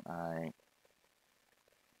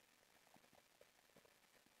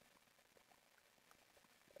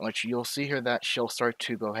 Which you'll see here that she'll start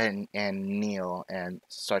to go ahead and kneel and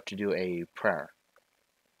start to do a prayer.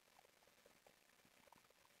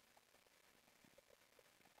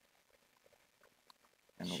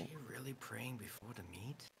 Is she really praying before the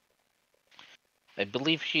meat? I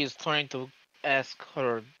believe she is trying to ask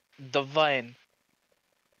her divine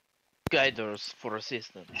guiders for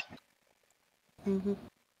assistance. Mm-hmm.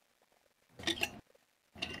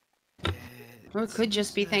 Or it could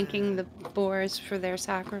just be thanking the boars for their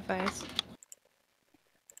sacrifice.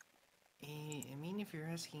 I mean, if you're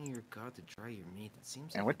asking your god to dry your meat, it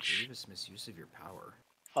seems And like a which- grievous misuse of your power.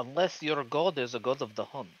 Unless your god is a god of the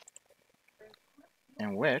hunt.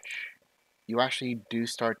 In which you actually do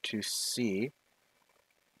start to see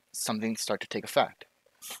something start to take effect.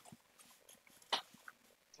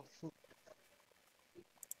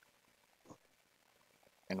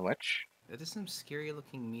 In which That is some scary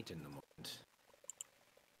looking meat in the moment.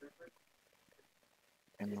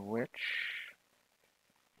 I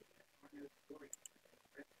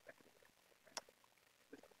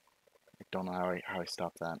don't know how I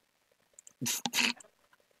stop that.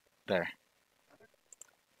 There.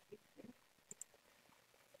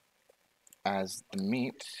 As the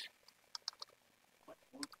meat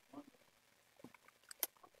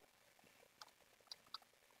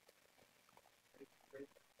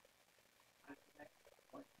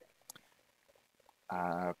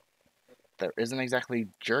there isn't exactly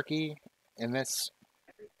jerky in this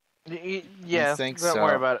Yeah, instinct, don't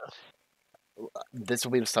worry so about it. this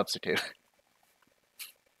will be the substitute.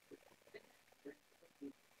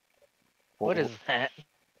 What is that?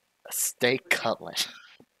 A steak cutlet?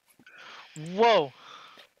 Whoa!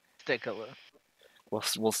 Take a look.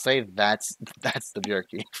 We'll say that's the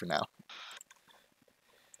jerky for now.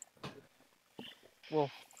 Well,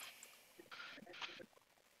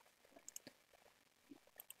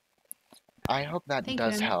 I hope that Thank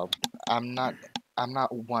does you. help. I'm not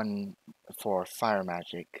one for fire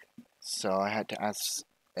magic, so I had to ask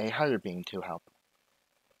a higher being to help.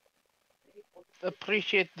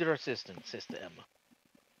 appreciate your assistance, Sister Emma.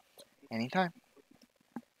 Anytime.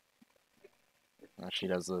 She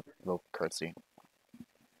does a little curtsy.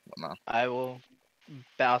 I will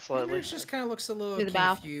bow slightly. Hendrix just kind of looks a little Do the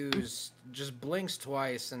bow. confused, just blinks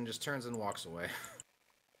twice, and just turns and walks away.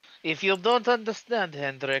 If you don't understand,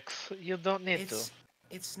 Hendrix, you don't need to.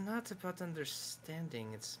 It's not about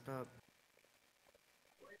understanding, it's about...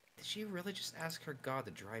 Did she really just ask her god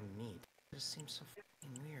to dry meat? It just seems so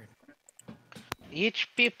fucking weird. Each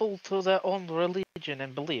people to their own religion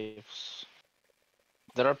and beliefs.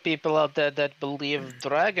 There are people out there that believe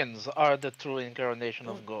dragons are the true incarnation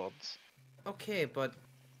of gods. Okay, but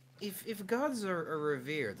if gods are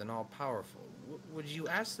revered and all-powerful, would you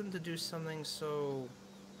ask them to do something so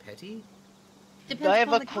petty? Depends I have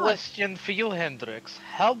upon a the god. question for you, Hendrix.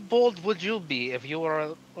 How bold would you be if you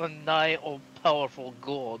were a nigh all-powerful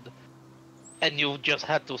god and you just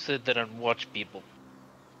had to sit there and watch people?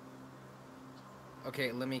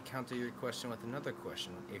 Okay, let me counter your question with another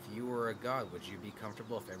question. If you were a god, would you be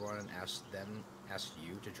comfortable if everyone asked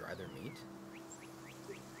you to dry their meat?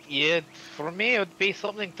 Yeah, for me it would be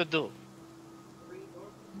something to do.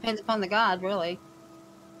 Depends upon the god, really.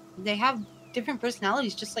 They have different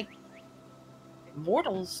personalities, just like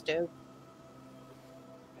mortals do.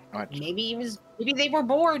 Maybe they were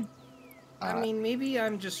bored. I mean, maybe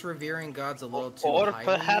I'm just revering gods a little too Or highly,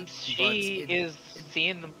 perhaps but she is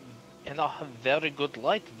seen in a very good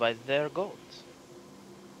light by their gods.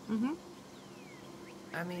 Mm-hmm.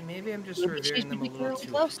 I mean, maybe I'm just Maybe she's revering them a little particularly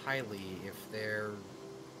too close. highly if they're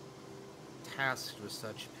tasked with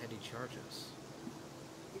such petty charges.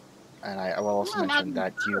 And I will also Well, mention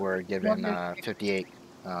not- that you were given 58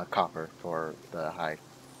 copper for the hide.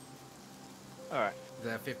 Alright. Is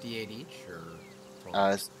that 58 each, or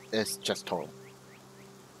total? It's just total.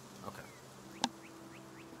 Okay.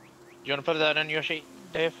 You wanna put that on your sheet,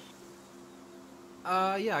 Dave?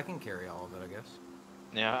 Yeah, I can carry all of it, I guess.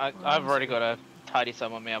 Yeah, I've already got a tidy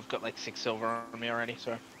sum on me. I've got like 6 silver on me already,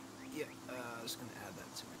 so. Yeah, just gonna add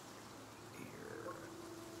that to my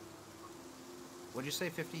What'd you say,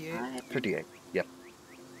 58? 58. Yep.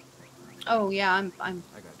 Oh yeah, I'm. I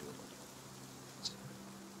gotta do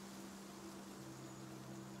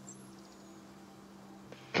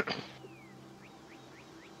it.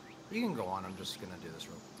 You can go on. I'm just gonna do this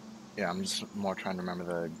real. Yeah, I'm just more trying to remember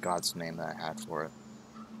the god's name that I had for it.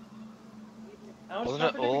 Now it's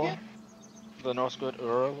Wasn't time it for Dip Ur? again? The Norse god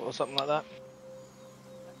Ur or something like that?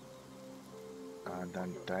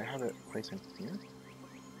 Then did I have it placed in here?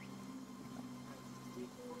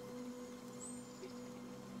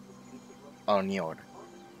 Oh, Njord.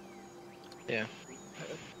 Yeah.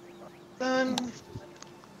 Done.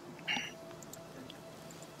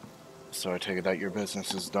 So I take it that your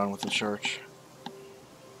business is done with the church?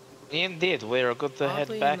 Indeed, we're good to head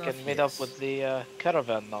Oddly back enough, and meet up yes. with the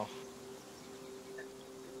caravan now.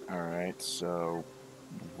 Alright, so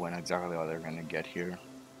when exactly are they going to get here?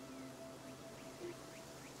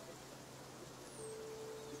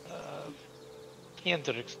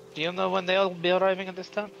 Hendrix, do you know when they'll be arriving at this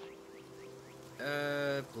town?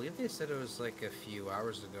 I believe they said it was like a few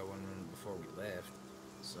hours ago before we left.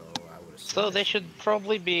 So I would assume. So it they should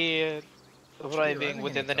probably be arriving arriving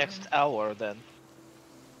within the anytime. next hour then.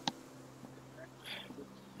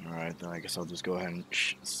 Alright, then I guess I'll just go ahead and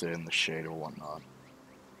sit in the shade or whatnot.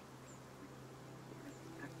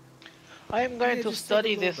 I am going Yeah, to just take a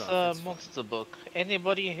study load this off, it's fine. monster book.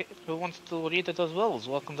 Anybody who wants to read it as well is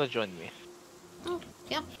welcome to join me. Oh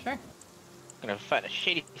yeah, sure. I'm gonna find a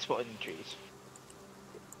shady spot in the trees.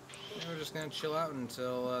 Yeah, we're just gonna chill out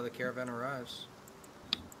until the caravan arrives.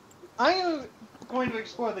 I am going to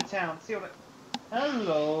explore the town. See what.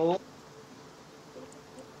 Hello.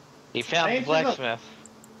 He found the answered the- blacksmith.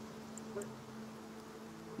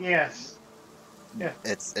 Yes. Yeah.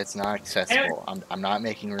 It's not accessible. I'm not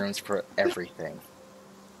making rooms for everything.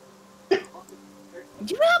 Do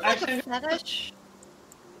you have like Actually- a fetish?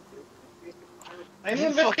 I'm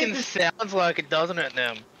It fucking investigating. sounds like it, doesn't it,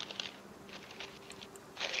 Nim?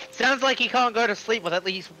 Sounds like he can't go to sleep with at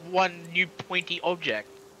least one new pointy object.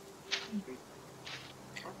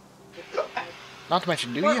 Not to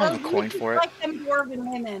mention, do Or you have a do coin just for it? like them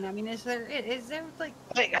dwarven women? I mean, is there like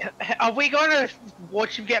Like, are we gonna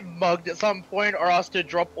watch him get mugged at some point, or ask to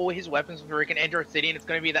drop all his weapons before he can enter a city, and it's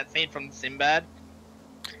gonna be that scene from Sinbad?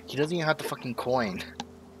 He doesn't even have the fucking coin.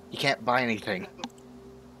 He can't buy anything.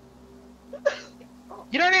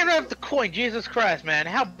 You don't even have the coin, Jesus Christ, man.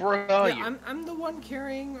 How broke are Yeah, you? I'm the one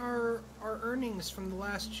carrying our earnings from the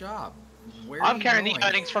last job. Where I'm are you carrying the going?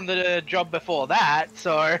 earnings from the job before that,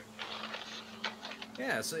 so...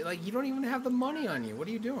 Yeah, so like you don't even have the money on you. What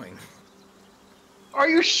are you doing? Are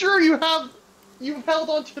you sure you've held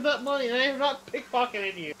on to that money and I have not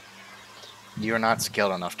pickpocketed you? You're not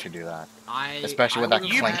skilled enough to do that. I Especially with that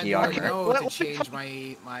would've had clanky to armor. know Let- to let me change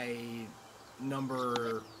my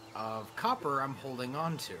number of copper I'm holding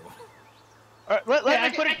on to. Let Yeah,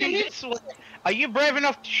 me put I it can- this way. Are you brave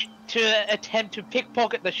enough to attempt to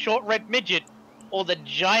pickpocket the short red midget, or the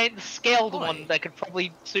giant scaled Oi. one that could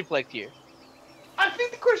probably suplex you? I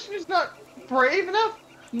think the question is not brave enough,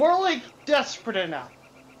 more like desperate enough.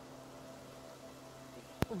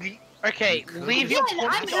 Okay, You could leave just your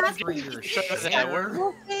I'm pointy happy object for your so that share. we're-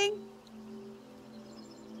 whole thing?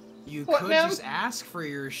 You What could now? just ask for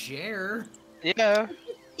your share. Yeah.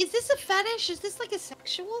 Is this a fetish? Is this like a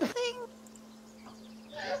sexual thing?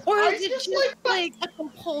 Or I is it just just like- like a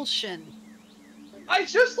compulsion? I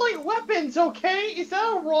just like weapons, okay? Is that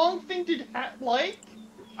a wrong thing to like?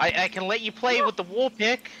 I can let you play with the war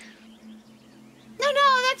pick.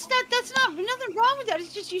 No, that's not nothing wrong with that.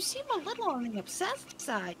 It's just you seem a little on the obsessed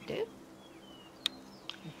side, dude.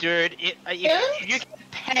 Dude, if you get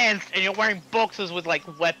pants and you're wearing boxers with like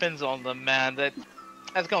weapons on them, man,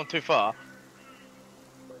 that's going too far.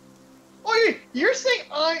 Oh, you're saying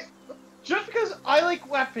just because I like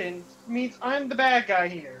weapons means I'm the bad guy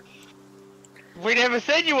here. We never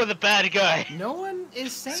said you were the bad guy. No one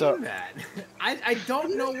is saying So- that. I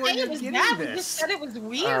don't know where Hey, you're it was getting bad. We this. just said it was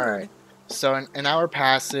weird. Alright. So an hour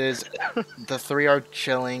passes, the three are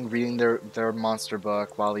chilling, reading their monster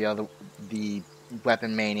book, while the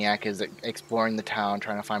weapon maniac is exploring the town,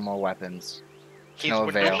 trying to find more weapons. To no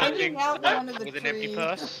with avail. Hanging out under the with an empty tree.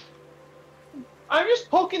 purse. I'm just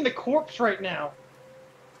poking the corpse right now.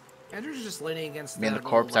 Andrew's just leaning against You mean that the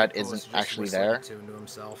corpse little that lamppost, isn't just actually whistling there? a tune to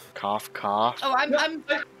himself. Cough, cough. Oh,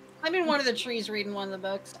 I'm in one of the trees reading one of the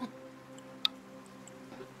books.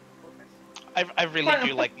 I really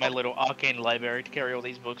do like my little arcane library to carry all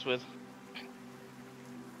these books with.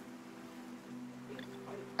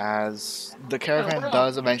 As the caravan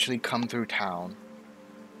does eventually come through town,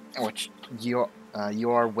 which you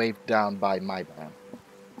are waved down by my van.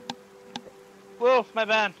 Whoa, my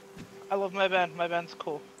van. I love my band. My band's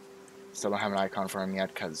cool. Still don't have an icon for him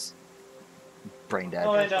yet, cause brain dead.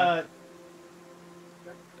 Oh, and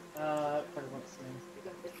what's the name?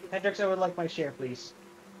 Hendrix, I would like my share, please.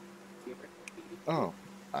 Oh,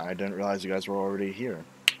 I didn't realize you guys were already here.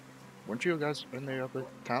 Weren't you guys in the other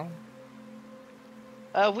town?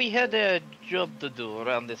 We had a job to do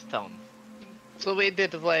around this town, so we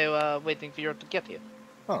did while waiting for you to get here.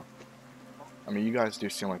 Oh. I mean, you guys do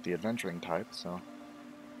seem like the adventuring type, so...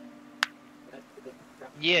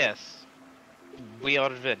 Yes, we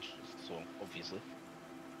are adventurers, so obviously.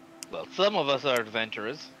 Well, some of us are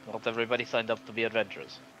adventurers. Not everybody signed up to be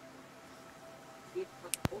adventurers.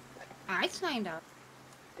 I signed up.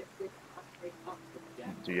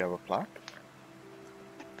 Do you have a plaque?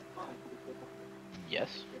 Yes.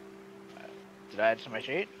 Did I add to my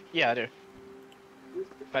sheet? Yeah, I do.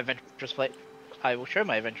 My adventurer's plate. I will show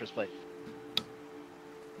my adventurer's plate.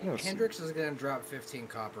 Yes. Hendrix is gonna drop 15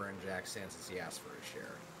 copper in Jack's hand since he asked for a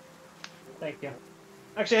share. Thank you.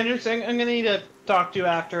 Actually, Hendrix, I'm gonna need to talk to you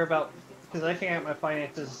after about, because I think I got my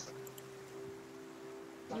finances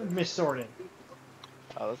missorted.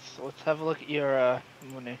 Let's have a look at your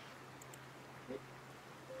money.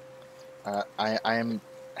 I am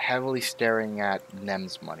heavily staring at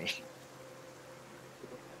Nem's money.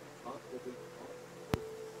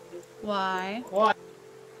 Why? Why?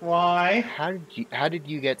 Why? How did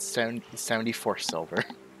you get 74 silver?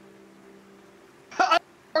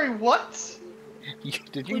 Sorry, what?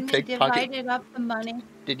 Did you When we pickpocket? divided up the money.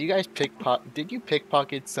 Did you guys Did you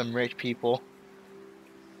pickpocket some rich people?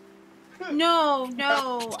 No.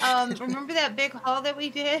 Remember that big haul that we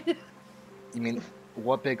did? You mean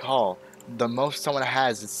what big haul? The most someone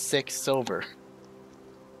has is 6 silver.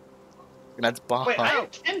 And that's bomb. Wait, I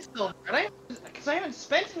have 10 silver, because I haven't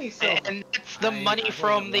spent any silver. And that's the I've money only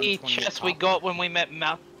from got the 120 chest we copper. got when we met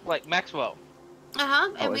Maxwell.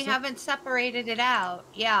 And Oh, we is it? haven't separated it out.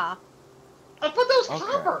 Yeah. I put those Okay.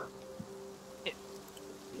 copper.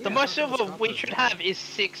 The most silver we should have is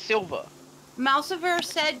 6 silver. Malsiver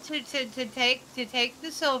said to take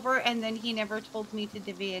the silver, and then he never told me to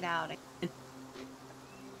divvy it out.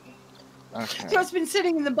 Okay. So it's been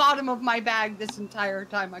sitting in the bottom of my bag this entire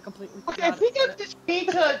time. I completely Okay, I forgot. think I just need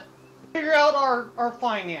to figure out our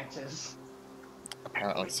finances.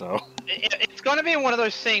 Apparently so. It's gonna be one of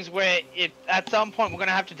those things where at some point we're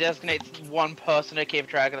gonna have to designate one person to keep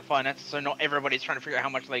track of the finances, so not everybody's trying to figure out how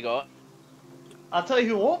much they got. I'll tell you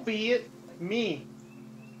who won't be it. Me.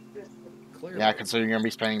 Clearly. Yeah, considering you're gonna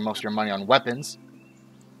be spending most of your money on weapons.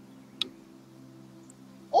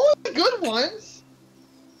 Only the good ones.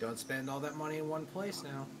 Don't spend all that money in one place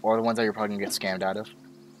now. Or the ones that you're probably gonna get scammed out of.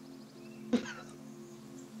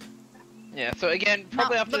 Yeah, so again,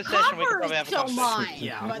 probably No, after the the session we could copper probably is have a still conversation. mine.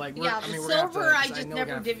 Yeah, But like yeah, I mean, the we're gonna have to, silver, I 'cause just know we're never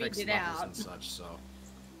gonna have to divvied fix it levels out. and such, so.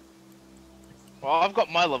 Well, I've got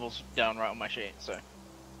my levels down right on my sheet, so.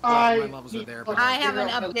 My levels are there, but I figure haven't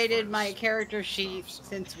out updated first my character sheet stuff, so.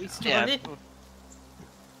 since we Yeah. started.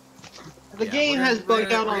 The Yeah, game we're has gonna-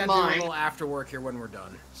 bugged out we're on gonna do a mine. little after work here when we're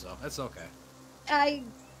done, so that's okay. I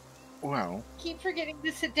Well, keep forgetting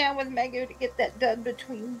to sit down with Megu to get that done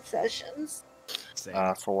between sessions.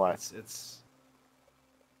 Same. for what? It's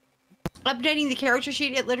Updating the character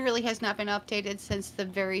sheet, it literally has not been updated since the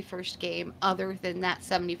very first game, other than that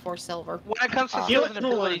 74 silver. When it comes to Ah. skills and You know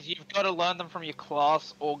what? abilities, you've got to learn them from your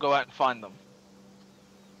class or go out and find them.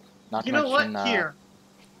 Not to You know what? mention, Here.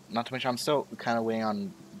 not to mention, I'm still kind of waiting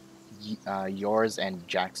on yours and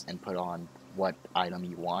Jack's input on what item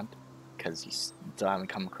you want, because you still haven't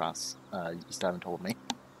come across. You still haven't told me.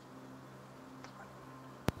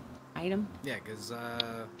 Item? yeah, because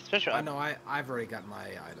Special. I know I've already got my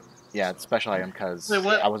item. Yeah, so. it's special item because Wait,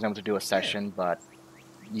 what? I wasn't able to do a session, but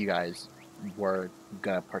you guys were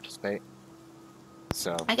gonna participate.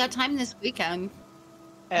 So I got time this weekend.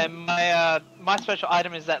 And my special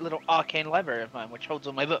item is that little arcane library of mine, which holds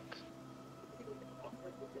all my books.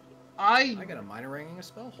 I got a minor ranking of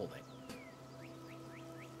spell holding.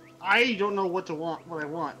 I don't know what I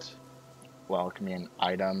want. well, it can be an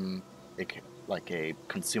item, like a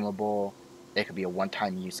consumable. It could be a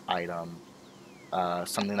one-time use item,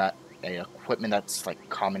 something a equipment that's like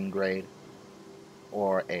common grade,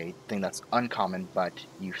 or a thing that's uncommon but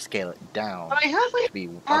you scale it down. But I have my to be a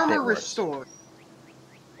bit armor worse. restored.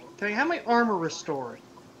 Can I have my armor restored?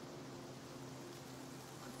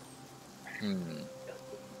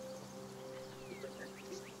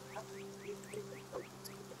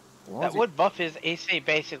 What That was it? would buff his AC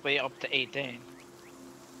basically up to 18.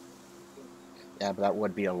 Yeah, but that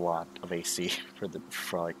would be a lot of AC for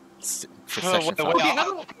like for Oh, session wait, 5. wait, Okay, I'll-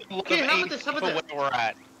 how about- okay, how about this, how about for where we're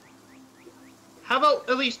at. How about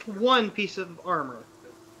at least one piece of armor?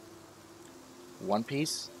 One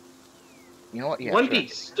Piece. You know what? Yeah, One sure.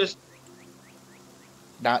 Piece. Just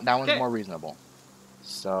That one's okay. more reasonable.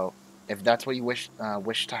 So if that's what you wish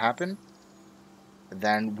to happen,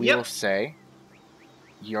 then we will Yep. say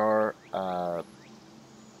your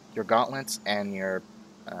gauntlets and your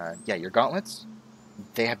gauntlets,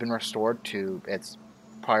 they have been restored to its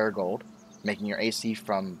prior gold, making your AC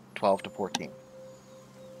from 12 to 14.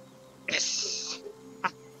 Yes.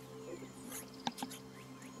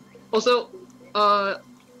 Also, uh,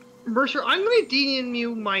 Mercer, I'm gonna DM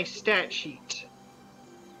you my stat sheet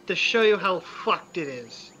to show you how fucked it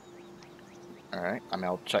is. All right. I mean,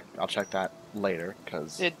 I'll check that later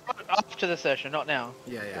because After the session, not now.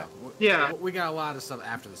 Yeah, Yeah. Yeah. We got a lot of stuff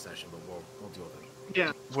after the session, but we'll deal with it.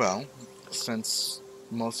 Yeah. well, since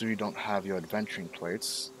most of you don't have your adventuring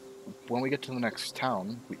plates, when we get to the next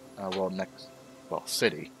town,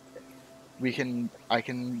 city, I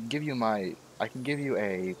can give you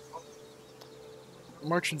a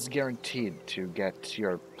merchant's guaranteed to get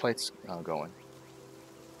your plates going.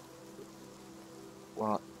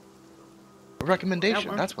 Well, a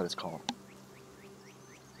recommendation, Yeah, that's what it's called.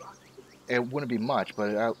 It wouldn't be much, but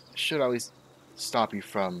it should at least stop you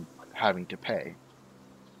from having to pay.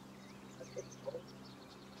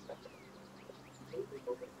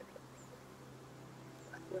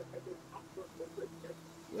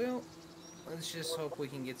 well, let's just hope we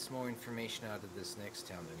can get some more information out of this next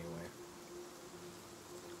town anyway.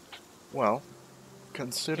 Well,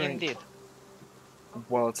 considering, Indeed.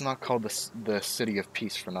 well, it's not called the City of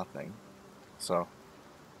Peace for nothing, so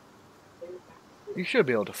you should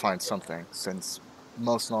be able to find something, since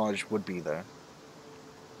most knowledge would be there.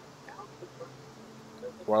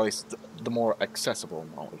 Or at least the more accessible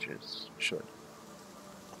knowledges should.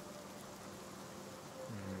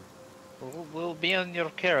 We'll be on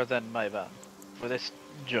your care then, my man, for this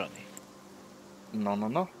journey. No, no,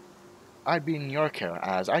 no. I'd be in your care,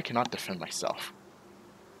 as I cannot defend myself.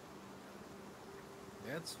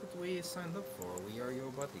 That's what we signed up for. We are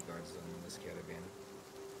your bodyguards in this caravan.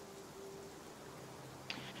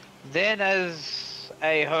 Then, as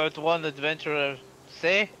I heard one adventurer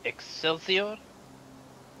say, Excelsior?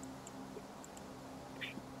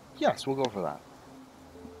 Yes, we'll go for that.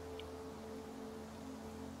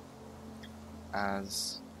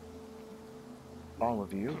 As all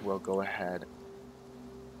of you will go ahead.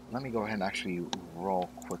 Let me go ahead and actually roll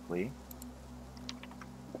quickly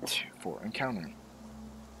for encounter.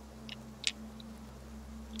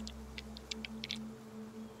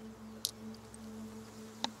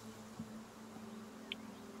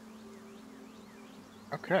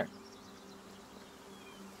 Okay.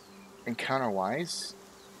 Encounter-wise,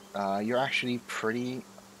 you're actually pretty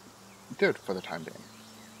good for the time being.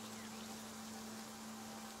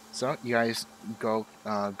 So you guys go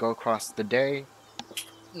across the day,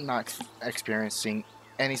 not experiencing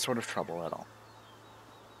any sort of trouble at all.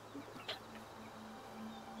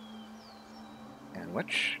 And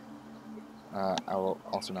which I will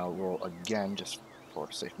also now roll again just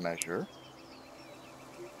for safe measure.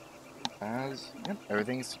 As yep,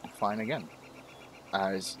 everything's fine again.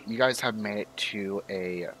 As you guys have made it to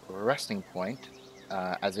a resting point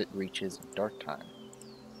as it reaches dark time.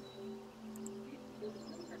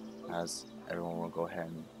 As everyone will go ahead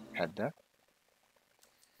and head there.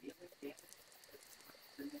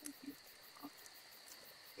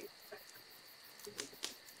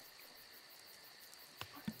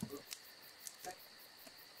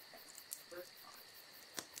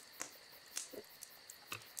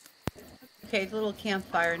 Okay, the little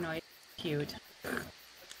campfire noise. Cute.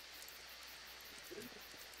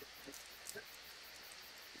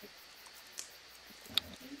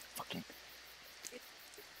 Fucking.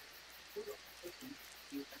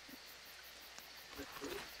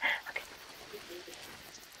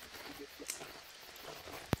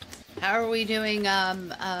 How are we doing?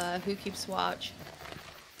 Who keeps watch?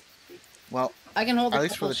 Well, I can hold at a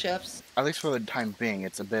least for couple the shifts. at least for the time being,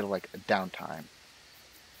 it's a bit like a downtime.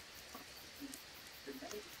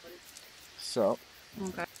 So,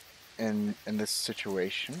 Okay. in this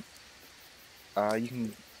situation, you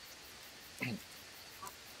can.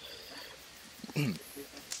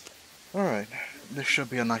 All right, this should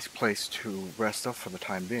be a nice place to rest up for the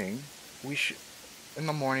time being. In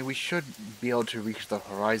the morning, we should be able to reach the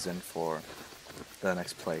horizon for the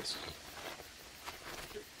next place.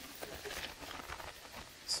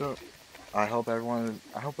 So, I hope everyone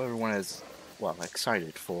is well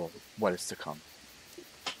excited for what is to come.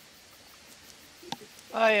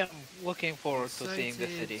 I am looking forward to seeing the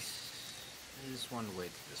Excited city. is one way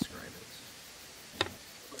to describe it.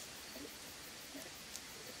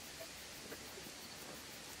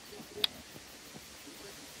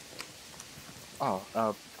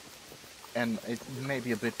 Oh, and it may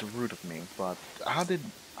be a bit rude of me, but how did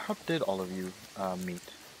all of you meet?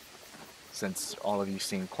 Since all of you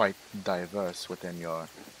seem quite diverse within your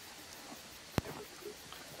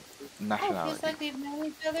Oh, feels nationality. like we've known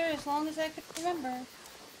each other as long as I could remember.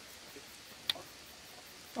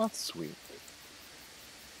 That's sweet.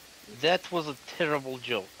 That was a terrible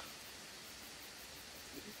joke.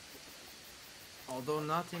 Although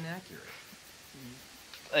not inaccurate.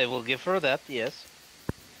 I will give her that, yes.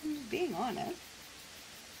 I'm just being honest.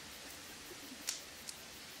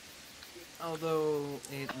 Although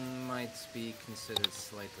it might be considered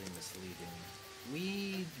slightly misleading.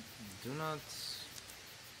 We do not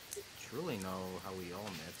truly know how we all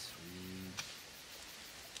met.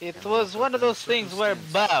 We It kind of was woke one up of in a those things where,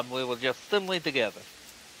 circumstance. bam, we were just suddenly together.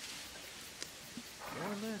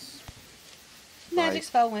 More or less. Magic Like,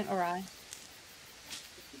 spell went awry.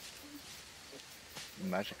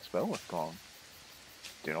 magic spell was gone.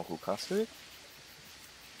 Do you know who casted it?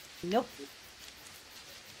 Nope.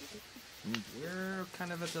 We're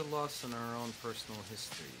kind of at a loss in our own personal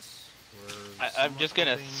histories. I'm just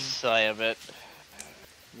gonna sigh a bit.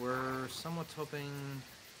 We're somewhat hoping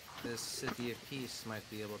this city of peace might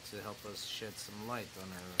be able to help us shed some light on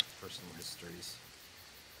our personal histories.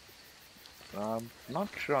 Not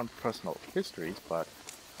sure on personal histories, but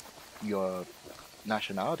your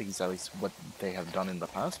nationalities, at least what they have done in the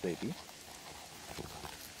past, maybe.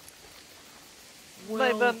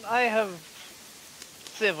 Well, Laban, I have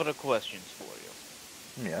several questions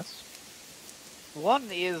for you. Yes. One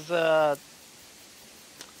is, well,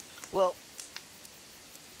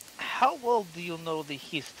 how well do you know the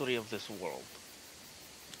history of this world?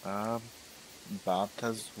 Um, about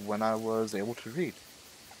as when I was able to read.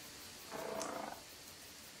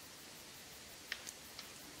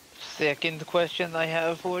 Second question I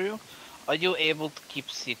have for you, are you able to keep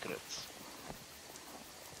secrets?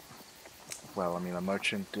 Well, I mean, a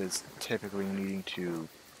merchant is typically needing to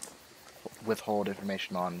withhold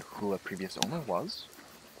information on who a previous owner was.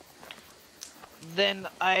 Then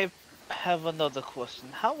I have another question.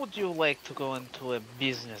 How would you like to go into a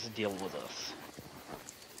business deal with us?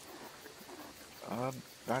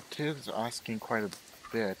 That is asking quite a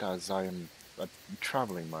bit, as I am a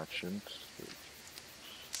traveling merchant,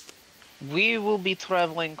 We will be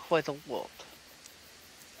traveling quite a lot.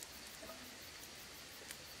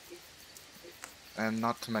 and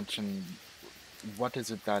not to mention, what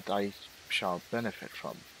is it that I shall benefit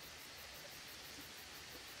from?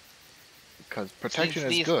 Because protection Since is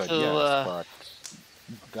these good, two, yes, but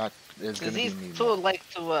that is since going to be these me two more. like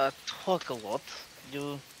to talk a lot,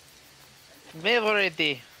 you may have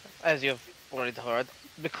already, as you've already heard,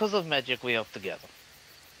 because of magic we have together.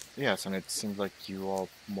 Yes, and it seems like you all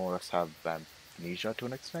more or less have amnesia to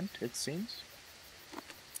an extent, it seems.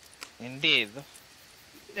 Indeed.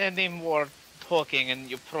 Any more talking and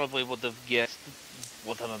you probably would have guessed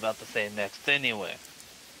what I'm about to say next anyway.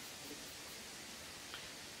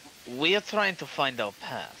 We are trying to find our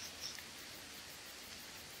pasts,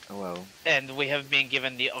 Well, and we have been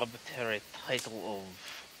given the arbitrary title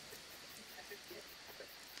of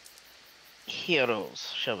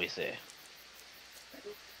heroes, shall we say.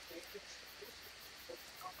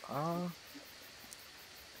 uh,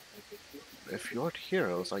 if you're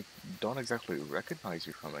heroes, I don't exactly recognize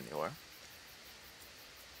you from anywhere.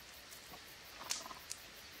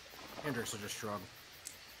 Hendrix will just shrug.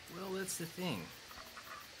 Well, that's the thing.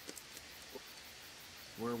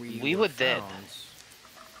 Where we We were were dead. found,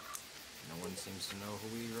 no one seems to know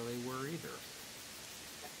who we really were either.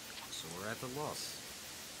 So we're at a loss.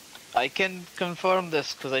 I can confirm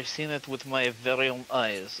this because I've seen it with my very own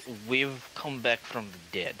eyes. We've come back from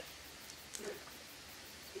the dead.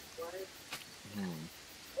 Hmm.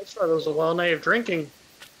 That's why there was a long night of drinking.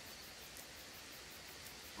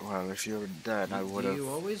 Well, if you're dead, I would Do have. you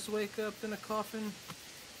always wake up in a coffin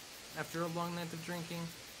after a long night of drinking?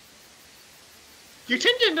 You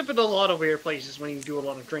tend to end up in a lot of weird places when you do a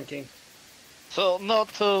lot of drinking. So, not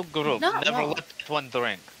to group, Not never wrong. let one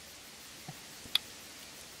drink.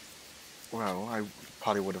 Well, I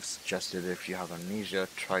probably would have suggested if you have amnesia,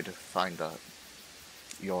 try to find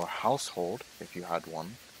your household if you had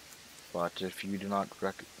one. But if you do not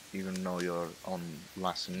even know your own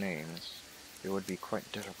last names, it would be quite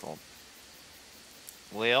difficult.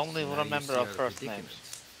 We only So now you remember see our our first predicament.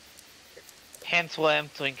 names. Hence why I'm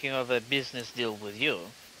thinking of a business deal with you.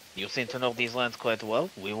 You seem to know these lands quite well.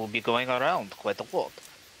 We will be going around quite a lot.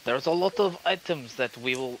 There's a lot of items that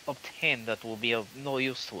we will obtain that will be of no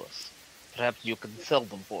use to us. Perhaps you can sell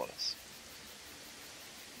them for us.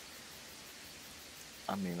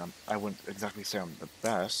 I mean, I wouldn't exactly say I'm the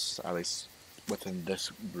best, at least within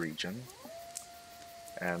this region.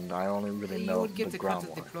 and I only really You know would the get a cut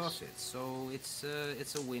of the groundworks. profits, so it's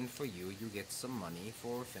a win for you. You get some money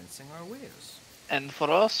for fencing our wares. And for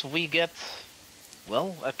us, we get,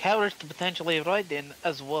 well, a carriage to potentially ride in,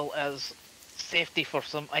 as well as safety for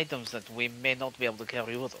some items that we may not be able to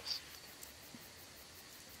carry with us.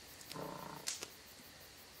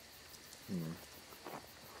 Hmm.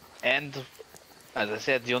 And, as I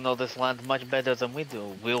said, you know this land much better than we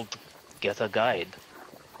do. We'll get a guide.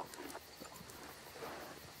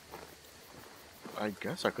 I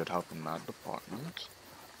guess I could help in that department.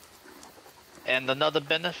 And another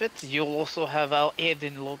benefit, you'll also have our aid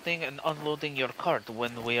in loading and unloading your cart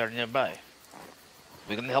when we are nearby.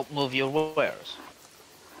 We can help move your wares.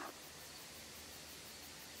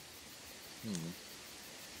 Hmm.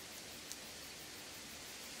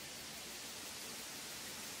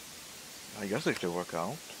 I guess it could work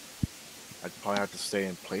out. I'd probably have to stay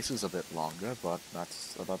in places a bit longer, but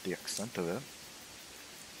that's about the extent of it.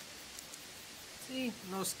 See,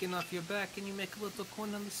 no skin off your back, and you make a little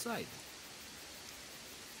coin on the side.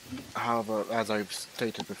 However, as I've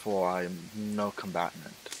stated before, I am no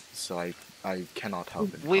combatant, so I cannot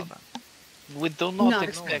help in We combat. we do Not not a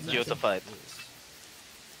expect No, you to fight. yes.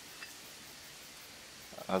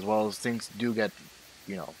 As well as things do get,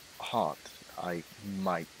 hot, I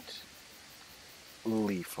might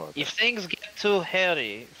leave for a bit. If things get too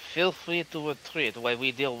hairy, feel free to retreat while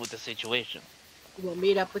we deal with the situation. We'll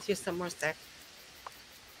meet up with you somewhere safe.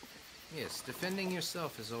 Yes, defending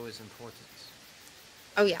yourself is always important.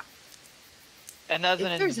 Oh yeah. And as If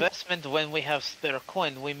an there's a- investment, when we have spare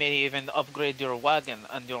coin, we may even upgrade your wagon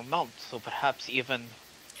and your mount, so perhaps even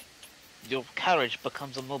your carriage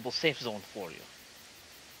becomes a mobile safe zone for you.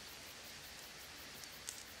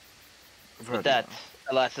 Very But that,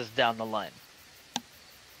 well. alas, is down the line.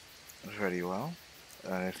 Very well.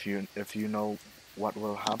 If you know what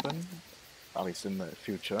will happen, at least in the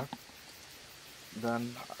future,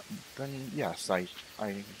 then yes, I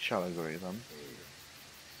shall agree then.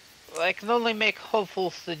 I can only make hopeful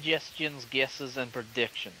suggestions, guesses, and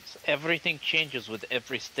predictions. Everything changes with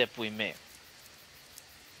every step we make.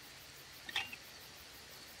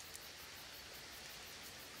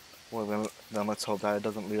 Well then let's hope that it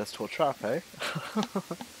doesn't lead us to a trap, eh?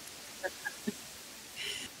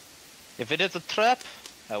 If it is a trap,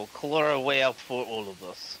 I will clear a way out for all of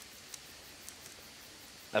us.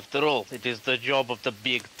 After all, it is the job of the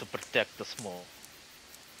big to protect the small.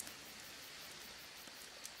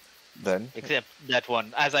 Then Except that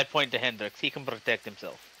one, as I point to Hendrix, he can protect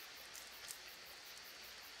himself.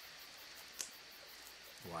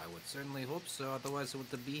 Well, I would certainly hope so, otherwise I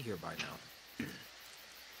wouldn't be here by now.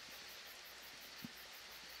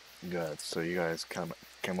 good. So you guys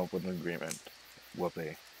came up with an agreement.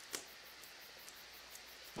 Whoopee.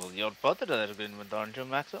 Well, you're part of that agreement, aren't you,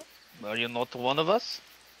 Maxwell? Are you not one of us?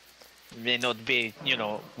 You may not be,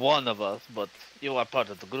 one of us, but you are part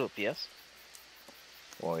of the group, yes?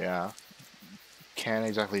 Well, yeah. Can't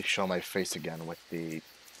exactly show my face again with the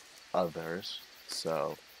others,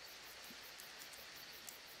 so.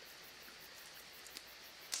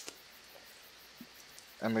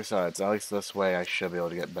 And besides, at least this way I should be able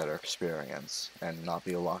to get better experience and not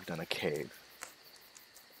be locked in a cave.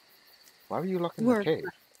 Why were you locked in a We're cave?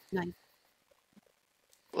 nice.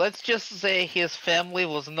 Let's just say his family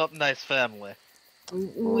was not nice family.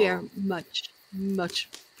 We are much, much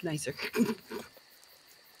nicer.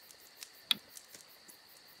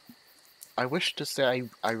 I wish to say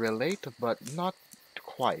I relate, but not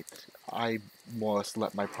quite. I more or less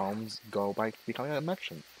let my problems go by becoming a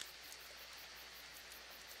merchant.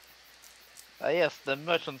 Yes, the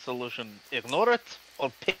merchant solution. Ignore it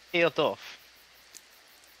or pay it off.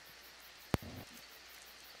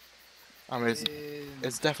 I mean,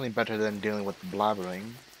 it's definitely better than dealing with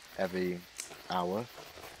blabbering every hour.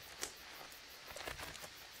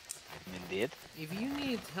 Indeed. If you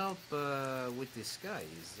need help with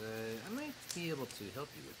disguise, I might be able to help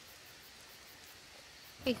you with.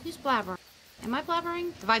 Hey, who's blabbering? Am I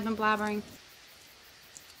blabbering? Have I been blabbering?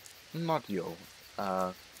 Not you.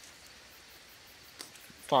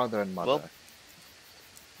 Father and mother.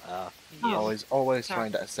 Yes. Always Sorry.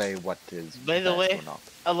 trying to say what is By the best way, or not.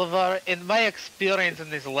 Oliver, in my experience in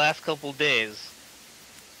these last couple days,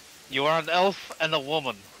 you are an elf and a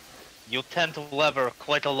woman. You tend to blabber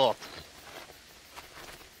quite a lot.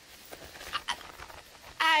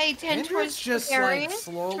 I tend Hendrix towards just gregarious,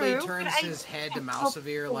 slowly true, turns but I his head to can't mouse help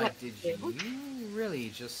severe what like, to did do. you really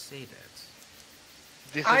just say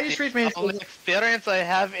that? This I is just the raised my only hand. experience I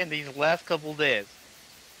have in these last couple days.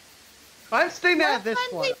 I'm staying out of We're this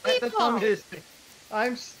one. friendly That's all I'm people. gonna say.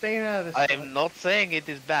 I'm staying out of this I one. am not saying it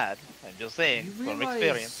is bad. I'm just saying You from realize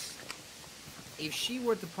experience. if she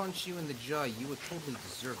were to punch you in the jaw, you would totally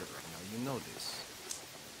deserve it right now. You know this.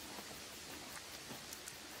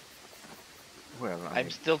 Well, I'm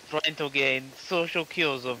still trying to gain social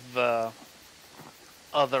cues of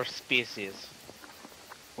other species.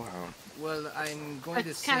 well, Well, I'm going to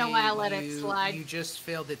That's say kinda why I let it slide. you just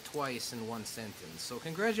failed it twice in one sentence. So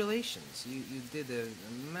congratulations. You did a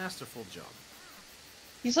masterful job.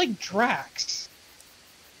 He's like Drax.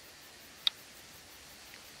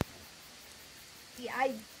 Yeah,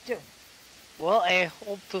 I don't. Well, I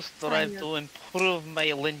hope to strive Kind of. to improve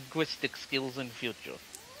my linguistic skills in future.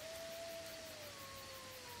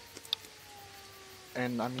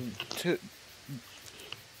 and I mean to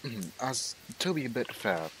as to be a bit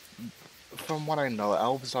fair, from what I know,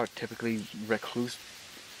 elves are typically recluse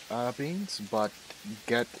beings, but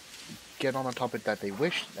get get on a topic that they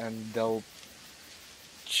wish, and they'll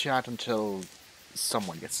chat until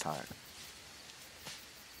someone gets tired.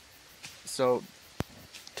 So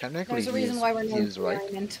technically, There's a reason why we're he known is for right.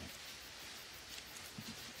 merriment.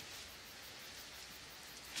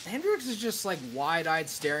 Hendrix is just like wide-eyed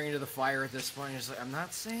staring into the fire at this point. He's like, I'm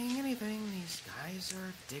not saying anything. These guys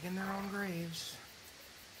are digging their own graves.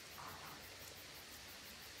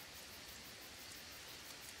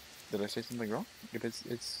 Did I say something wrong?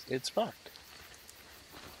 It's fact.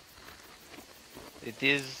 It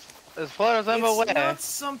is, as far as I'm It's aware, not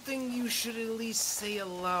something you should at least say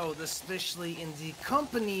aloud, especially in the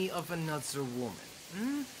company of another woman.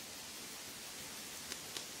 Hmm?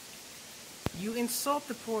 You insult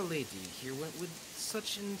the poor lady here with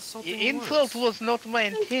such insulting insult words. was not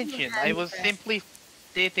my Thank you, intention. I was Hendrix. simply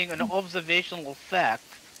stating an observational fact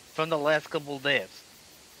from the last couple days.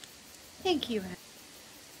 Thank you, Hendrix.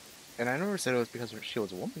 And I never said it was because she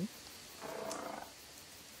was a woman.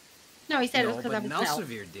 No, he said it was No, because I but was an elf.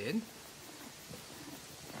 Nalsavir did.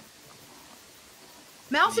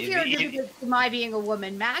 Malsafir You- attributed it to my being a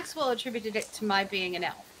woman. Maxwell attributed it to my being an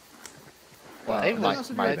elf. Well, I my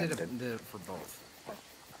was- my Nalsavir bad. did it for both.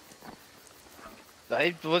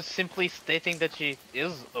 I was simply stating that she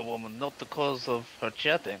is a woman, not the cause of her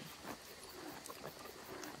chatting.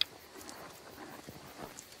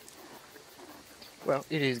 Well,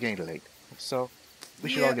 it is getting late, so we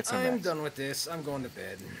should Yeah, all get some I'm rest. done with this. I'm going to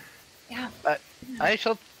bed. Yeah. I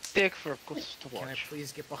shall take for a good Can I watch.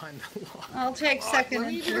 please get behind the log? I'll take second Let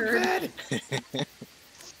me and get to third. bed.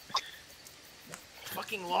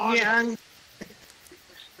 Fucking log. Yeah,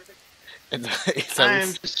 It's at I'm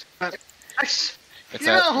least just. it's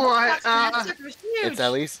You at, know what?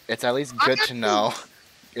 it's at least good to know.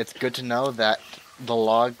 It's good to know that the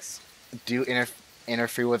logs do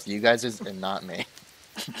interfere with you guys and not me.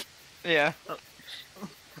 Yeah.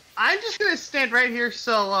 I'm just gonna stand right here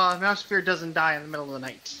so Mousefear doesn't die in the middle of the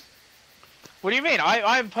night. What do you mean?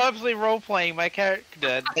 I'm purposely role-playing my character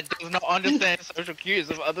that does not understand social cues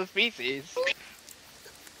of other species.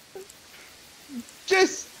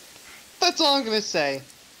 Just. That's all I'm gonna say.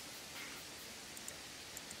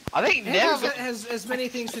 I think Hendrix never. has many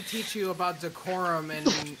things to teach you about decorum and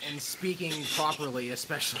speaking properly,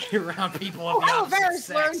 especially around people of the opposite Oliver's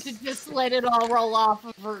learned sex. to just let it all roll off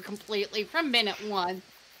of her completely from minute one.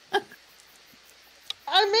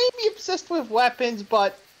 I may be obsessed with weapons,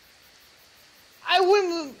 but I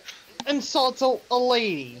wouldn't insult a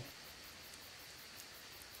lady.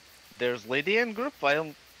 There's lady in group. I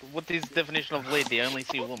don't. What is the definition of lady? I only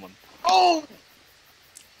see woman. Oh!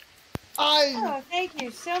 Oh, thank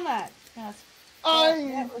you so much. That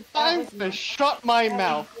I'm was gonna nice. shut my That was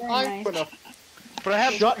mouth. very I'm nice. gonna.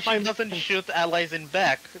 Perhaps Shut if my she doesn't shoot allies in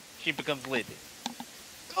back, she becomes lady.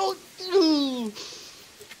 Oh, ooh.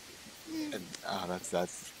 That's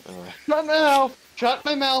Shut my mouth. Shut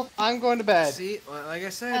my mouth. I'm going to bed. See, like I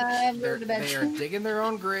said, I'm they're, going to bed. they are digging their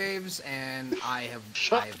own graves, and I have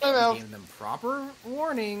Shut my mouth. given them proper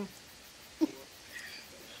warning.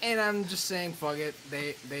 And I'm just saying, fuck it.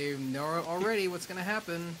 They know already what's gonna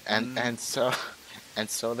happen. and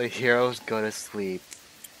so the heroes go to sleep,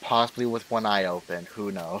 possibly with one eye open.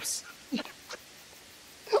 Who knows?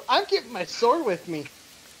 I'm getting my sword with me.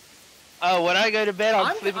 Oh, when I go to bed,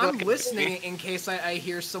 I'm sleeping I'm like a listening baby. in case I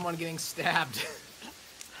hear someone getting stabbed.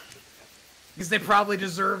 Because they probably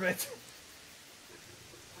deserve it.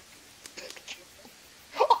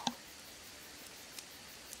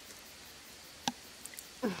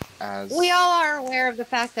 As We all are aware of the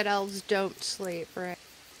fact that elves don't sleep, right?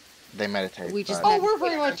 they meditate. We just but- Oh, we're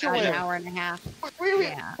very much about an aware. hour and a half. We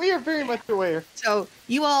Yeah. we are very much aware. So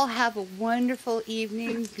you all have a wonderful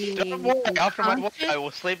evening being Don't worry, after my watch, unconscious I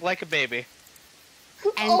will sleep like a baby.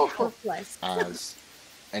 and Oh. hopeless. as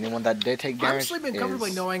anyone that did take I'm damage sleeping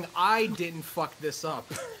comfortably is, knowing I didn't fuck this up.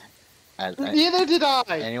 As Neither did I.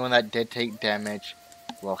 anyone that did take damage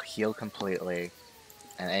will heal completely,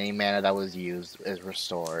 and any mana that was used is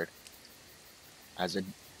restored. As it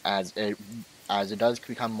as it as it does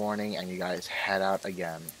become morning, and you guys head out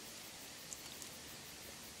again,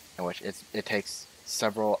 in which it takes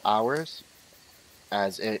several hours,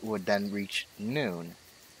 as it would then reach noon.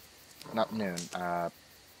 Not noon.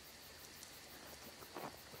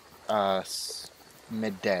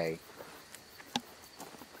 Midday.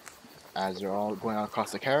 As you're all going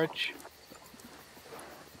across the carriage,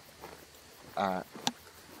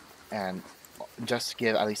 and just to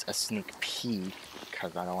give at least a sneak peek,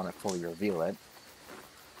 because I don't want to fully reveal it.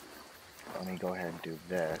 Let me go ahead and do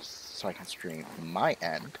this so I can stream my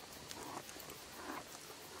end.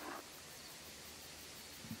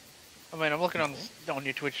 I mean, I'm looking on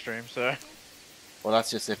your Twitch stream, so. Well,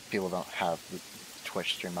 that's just if people don't have the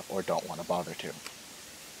Twitch stream up or don't want to bother to.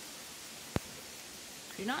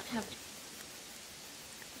 Do not have.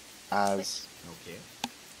 As Okay.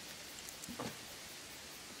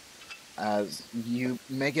 as you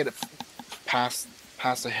make it past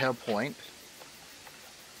a hill point,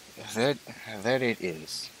 there it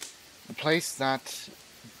is. A place that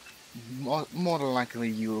more than likely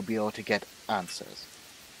you will be able to get answers.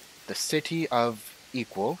 The City of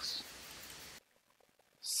Equals.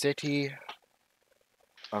 City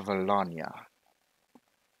of Alania.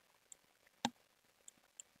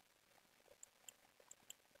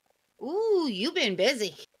 Ooh, you've been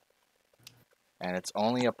busy. And it's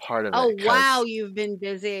only a part of Oh, it. wow, you've been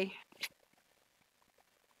busy.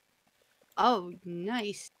 Oh,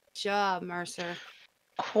 nice job, Mercer.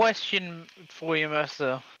 Question for you,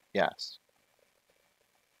 Mercer. Yes.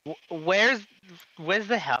 Where's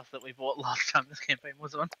the house that we bought last time this campaign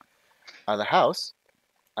was on? The house.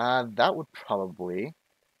 That would probably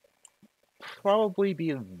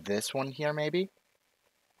be this one here, maybe,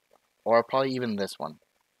 or probably even this one.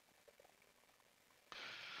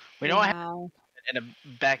 We don't have Wow. it in a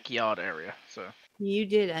backyard area, so. You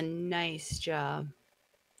did a nice job.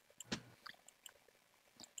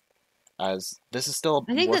 As this is still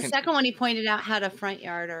I think working. the second one he pointed out had a front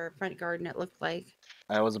yard or front garden, it looked like.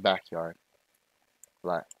 It was a backyard,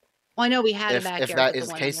 but Well, I know we had a if backyard. that but is the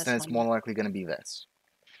the one in case, this then it's one. more likely going to be this.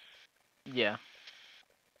 Yeah.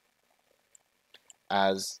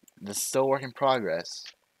 As this is still work in progress,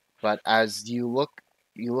 but as you look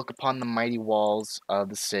upon the mighty walls of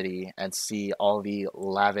the city and see all the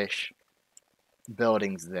lavish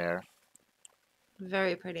buildings there,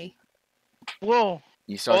 Very pretty. Whoa.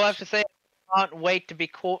 you All start. I have to say, I can't wait to be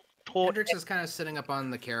taught. Hendrix is kind of sitting up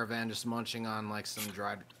on the caravan, just munching on like some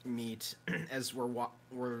dried meat as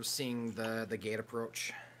we're seeing the gate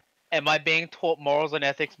approach. Am I being taught morals and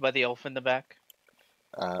ethics by the elf in the back?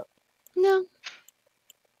 No.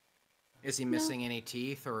 Is he missing any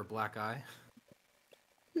teeth or a black eye?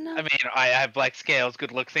 No. I mean, I have black scales,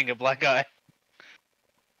 good looking, a black eye.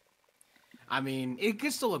 I mean, it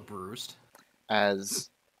could still look bruised. As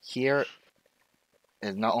here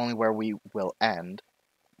is not only where we will end,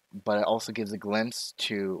 but it also gives a glimpse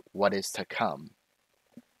to what is to come.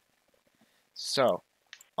 So,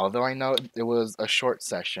 although I know it was a short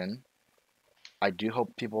session, I do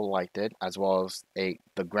hope people liked it, as well as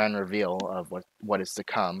the grand reveal of what is to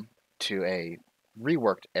come to a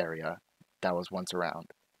reworked area that was once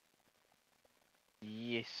around.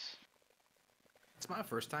 Yes. It's my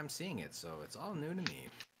first time seeing it, so it's all new to me.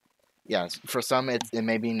 Yes, for some it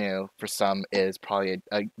may be new, for some it is probably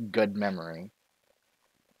a good memory,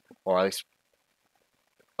 or at least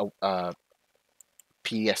a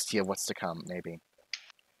PST of what's to come, maybe.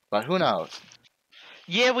 But who knows?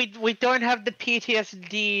 Yeah, we don't have the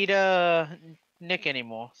PTSD Nick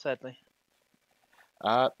anymore, sadly.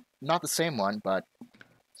 Not the same one, but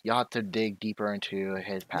you'll have to dig deeper into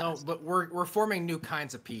his past. No, but we're forming new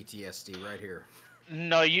kinds of PTSD right here.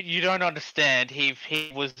 No, you don't understand. He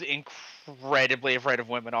was incredibly afraid of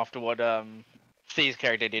women after what C's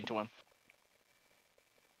character did to him.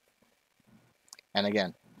 And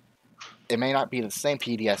again, it may not be the same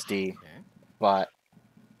PTSD, Okay. but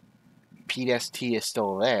PTSD is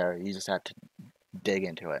still there. You just have to dig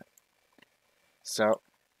into it. So,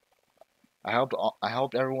 I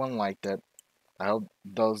hope everyone liked it. I hope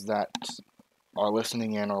those that are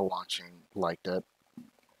listening in or watching liked it.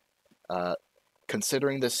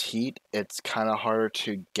 Considering this heat, it's kind of harder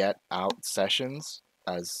to get out sessions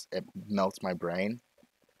as it melts my brain,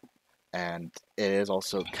 and it is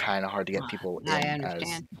also kind of hard to get people in I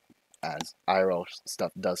understand. as IRL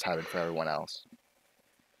stuff does happen for everyone else.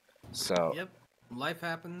 So Yep, life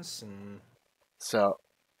happens, and so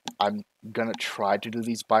I'm gonna try to do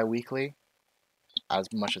these bi-weekly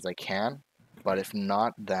as much as I can, but if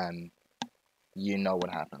not, then you know what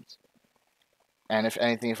happens. And if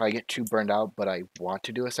anything, if I get too burned out, but I want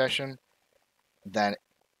to do a session, then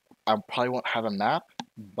I probably won't have a map,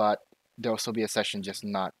 but there'll still be a session, just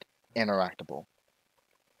not interactable.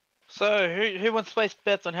 So, who wants to place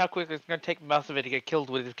bets on how quickly it's going to take Massive to get killed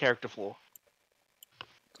with his character flaw?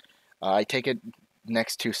 I take it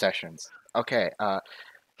next 2 sessions. Okay.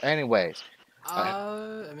 Anyways,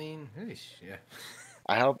 I mean, yeah.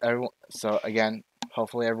 I hope everyone. So again,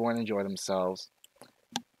 hopefully everyone enjoy themselves.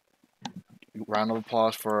 Round of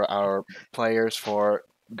applause for our players for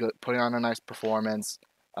putting on a nice performance.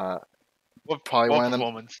 Probably What one of them.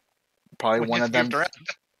 performance? Probably We one just of them. goofed around.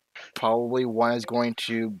 Probably one is going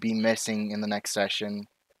to be missing in the next session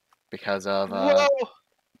because of Whoa!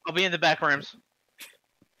 I'll be in the back rooms.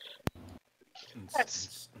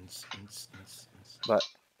 That's-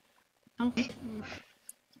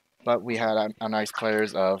 but we had a nice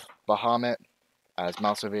players of Bahamut as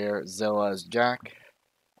Malsevere, Zilla as Jack,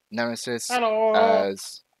 Nemesis Hello.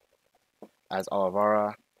 as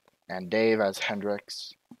Olivara, and Dave as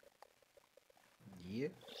Hendrix. Yeah.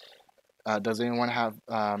 Does anyone have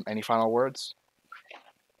any final words?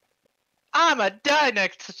 I'ma die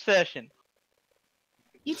next session.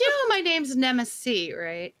 You do know my name's Nemesis,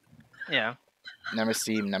 right? Yeah.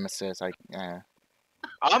 Nemesis.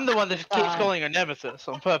 I'm the one that keeps Uh, calling her Nemesis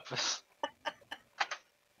on purpose.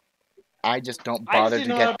 I just don't I just bother didn't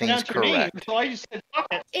to know how get to things pronounce your name, correct. so I just said fuck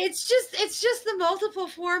it. It's just the multiple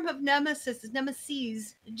form of Nemesis. It's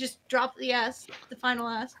Nemesis. Just drop the S, the final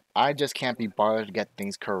S. I just can't be bothered to get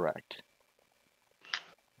things correct.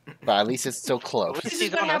 But at least it's still close. At least This he's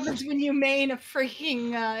is what honest. happens when you main a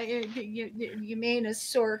freaking you main a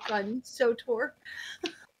Sork on SOTOR.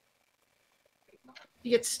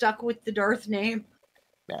 You get stuck with the Darth name.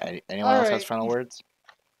 Yeah, anyone else has Alright. final words?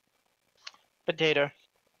 Potato.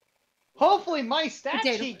 Hopefully my stat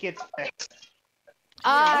Potato. sheet gets fixed.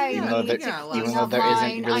 I Even though need there- to even clean though up there isn't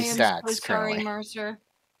mine. really I am stats so sorry, currently. Mercer.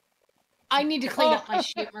 I need to clean up my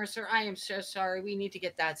sheet, Mercer. I am so sorry. We need to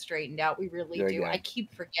get that straightened out. We really Very do. good. I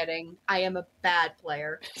keep forgetting. I am a bad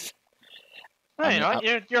player. No, I you're mean,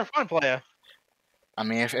 not. You're a fun player. I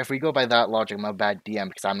mean, if we go by that logic, I'm a bad DM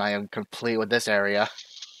because I'm not even complete with this area.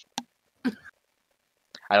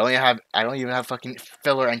 I don't even have fucking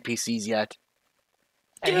filler NPCs yet.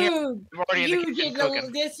 And here, Dude, I'm already in the you kitchen did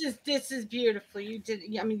cooking. this is beautiful. You did.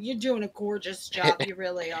 I mean, you're doing a gorgeous job. You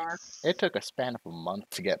really are. It took a span of a month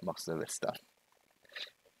to get most of this stuff.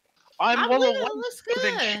 I'm I well believe aware it looks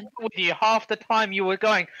than good. shit with you half the time you were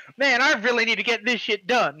going, man, I really need to get this shit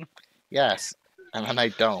done. Yes, and then I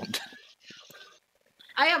don't.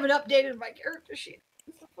 I haven't updated my character sheet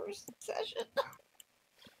since the first session.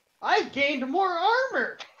 I've gained more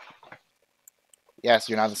armor. Yes,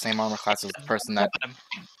 you're not the same armor class as the person that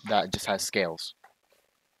just has scales.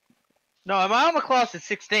 No, my armor class is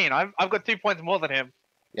 16. I've got 2 points more than him.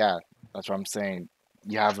 Yeah, that's what I'm saying.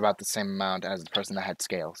 You have about the same amount as the person that had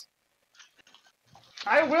scales.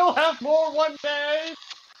 I will have more one day.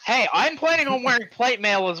 Hey, I'm planning on wearing plate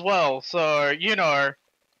mail as well, so you know.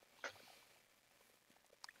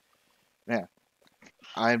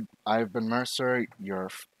 I've been Mercer, your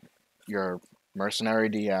mercenary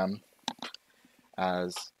DM.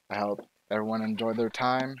 As I hope everyone enjoyed their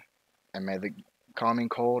time, and may the calming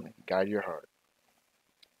cold guide your heart.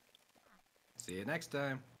 See you next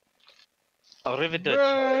time.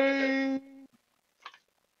 Arrivederci. Bye.